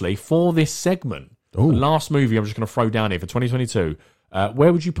lastly, for this segment, the last movie I'm just going to throw down here for 2022,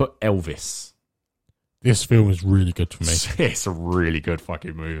 where would you put Elvis? This film is really good for me. It's a really good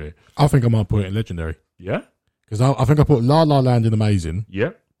fucking movie. I think I might put it in Legendary. Yeah? Because I think I put La La Land in Amazing,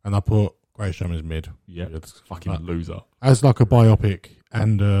 Yeah. and I put Great Showman's mid. Yeah. It's Fucking loser. as like a biopic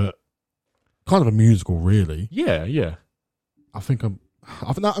and kind of a musical, really. Yeah, yeah. I think I'm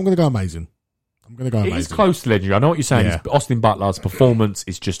going to go Amazing. I'm going to go Amazing. It is close to legendary. I know what you're saying. Yeah. It's Austin Butler's performance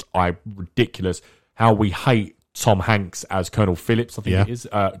is just ridiculous. How we hate Tom Hanks as Colonel Phillips, I think Yeah. it is.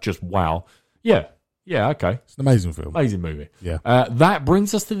 Just wow. Yeah. Yeah, okay. It's an amazing film. Amazing movie. Yeah. That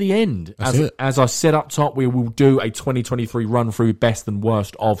brings us to the end. That's it. As I said up top, we will do a 2023 run through best and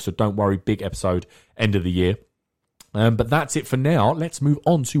worst of, so don't worry, big episode, end of the year. But that's it for now. Let's move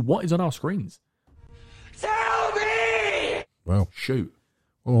on to what is on our screens. Tell me! Well, Shoot.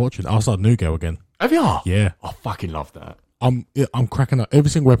 I'm watching. I started New Girl again. Have you? Yeah. I fucking love that. I'm cracking up. Every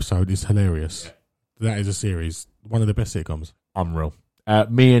single episode is hilarious. That is a series. One of the best sitcoms. Unreal.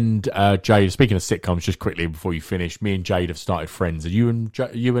 Me and Jade, speaking of sitcoms, just quickly before you finish, me and Jade have started Friends. Are you and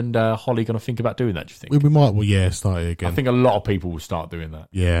Holly going to think about doing that, do you think? We might, start it again. I think a lot of people will start doing that.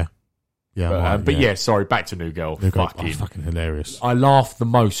 Yeah. Yeah. But yeah, sorry, back to New Girl. New Girl, fucking hilarious. I laugh the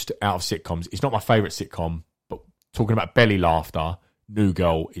most out of sitcoms. It's not my favourite sitcom, but talking about belly laughter, New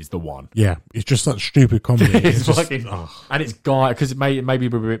Girl is the one. Yeah, it's just such stupid comedy. It's just, fucking, and it's guy, because maybe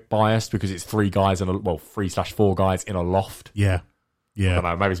we're a bit biased because it's 3/4 guys in a loft. Yeah. I don't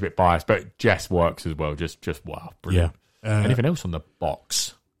know, maybe it's a bit biased, but Jess works as well. Just wow, brilliant. Yeah. Anything else on the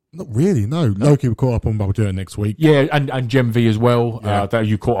box? Not really, no. Loki will caught up on, but we'll do it next week. Yeah, and Gem V as well. Yeah.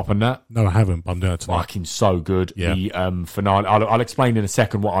 You caught up on that? No, I haven't, but I'm doing it tonight. Fucking so good. Yeah. The finale. I'll explain in a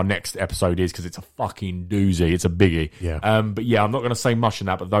second what our next episode is because it's a fucking doozy. It's a biggie. Yeah. But yeah, I'm not going to say much on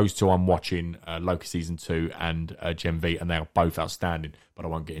that. But those two I'm watching, Loki season 2 and Gem V, and they are both outstanding. But I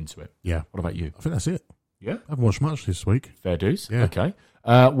won't get into it. Yeah. What about you? I think that's it. Yeah. I haven't watched much this week. Fair dues. Yeah. Okay.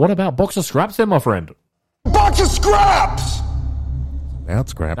 What about Box of Scraps then, my friend? Box of scraps! Loud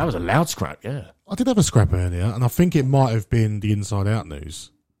scrap. That was a loud scrap. Yeah. I did have a scrap earlier, and I think it might have been the Inside Out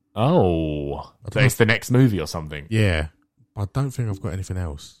news. Oh, so it's the next movie or something. Yeah. But I don't think I've got anything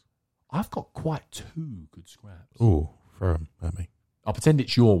else. I've got quite 2 good scraps. Oh, throw them at me. I'll pretend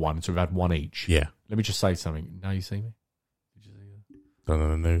it's your one, so we've had one each. Yeah. Let me just say something. Now you see me? Did you see that? Don't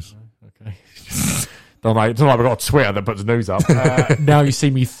know the news. Okay. Don't like we've got a Twitter that puts news up. Now You See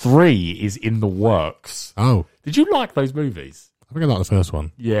Me 3 is in the works. Oh, Did you like those movies? I think I like the first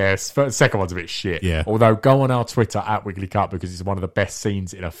one. Yes, the second one's a bit shit. Yeah. Although go on our Twitter at Wiggly Cut because it's one of the best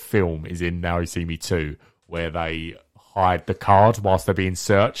scenes in a film is in Now You See Me 2 where they hide the card whilst they're being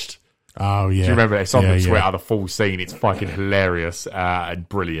searched. Oh, yeah. Do you remember? It's on Yeah, the Twitter, yeah. the full scene. It's fucking hilarious and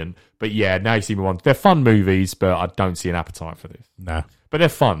brilliant. But yeah, Now You See Me Once. They're fun movies, but I don't see an appetite for this. No. But they're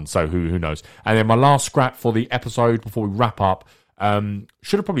fun, so who knows? And then my last scrap for the episode before we wrap up,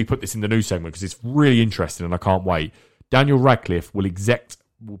 should have probably put this in the news segment because it's really interesting and I can't wait. Daniel Radcliffe will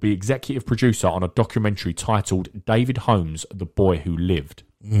be executive producer on a documentary titled David Holmes, The Boy Who Lived.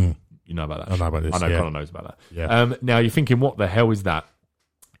 You know about that? I know about this, I know yeah. Connor knows about that. Yeah. Now you're thinking, what the hell is that?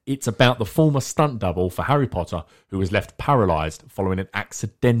 It's about the former stunt double for Harry Potter who was left paralysed following an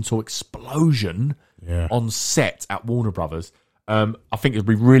accidental explosion on set at Warner Brothers. I think it'd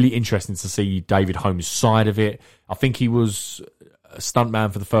be really interesting to see David Holmes' side of it. I think he was a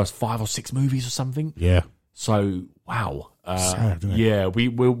stuntman for the first 5 or 6 movies or something. Yeah. So, wow. Sad, isn't it? Yeah,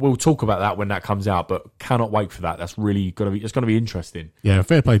 we'll talk about that when that comes out, but cannot wait for that. That's really going to be interesting. Yeah,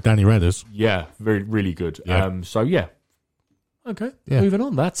 fair play, Danny Redders. Yeah, very, really good. Yeah. So, yeah. Okay, Yeah. moving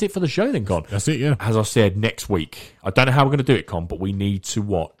on. That's it for the show then, Con. That's it, yeah. As I said, next week, I don't know how we're going to do it, Con, but we need to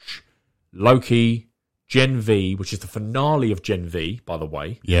watch Loki, Gen V, which is the finale of Gen V, by the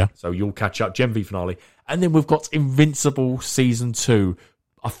way. Yeah. So you'll catch up, Gen V finale. And then we've got Invincible Season 2.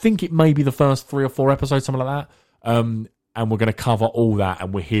 I think it may be the first 3 or 4 episodes, something like that. And we're going to cover all that,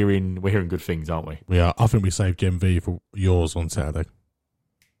 and we're hearing good things, aren't we? We are. I think we saved Gen V for yours on Saturday.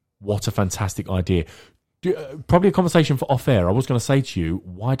 What a fantastic idea. Probably a conversation for off air. I was going to say to you,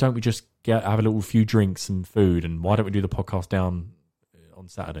 why don't we just have a little few drinks and food, and why don't we do the podcast down on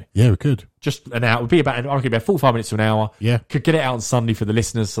Saturday? Yeah, we could. Just an hour. It would be about 45 minutes to an hour. Yeah. Could get it out on Sunday for the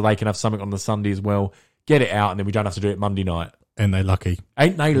listeners so they can have something on the Sunday as well. Get it out, and then we don't have to do it Monday night. And they lucky.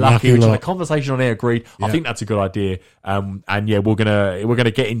 Ain't they lucky? Lucky Which is lot. a conversation on air, agreed. Yeah. I think that's a good idea. And yeah, we're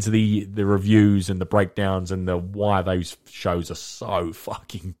gonna get into the reviews and the breakdowns and the why those shows are so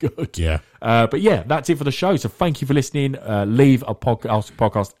fucking good. Yeah. But yeah, that's it for the show. So thank you for listening. Leave a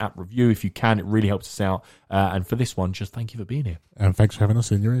podcast app review if you can. It really helps us out. And for this one, just thank you for being here. And thanks for having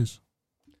us in your ears.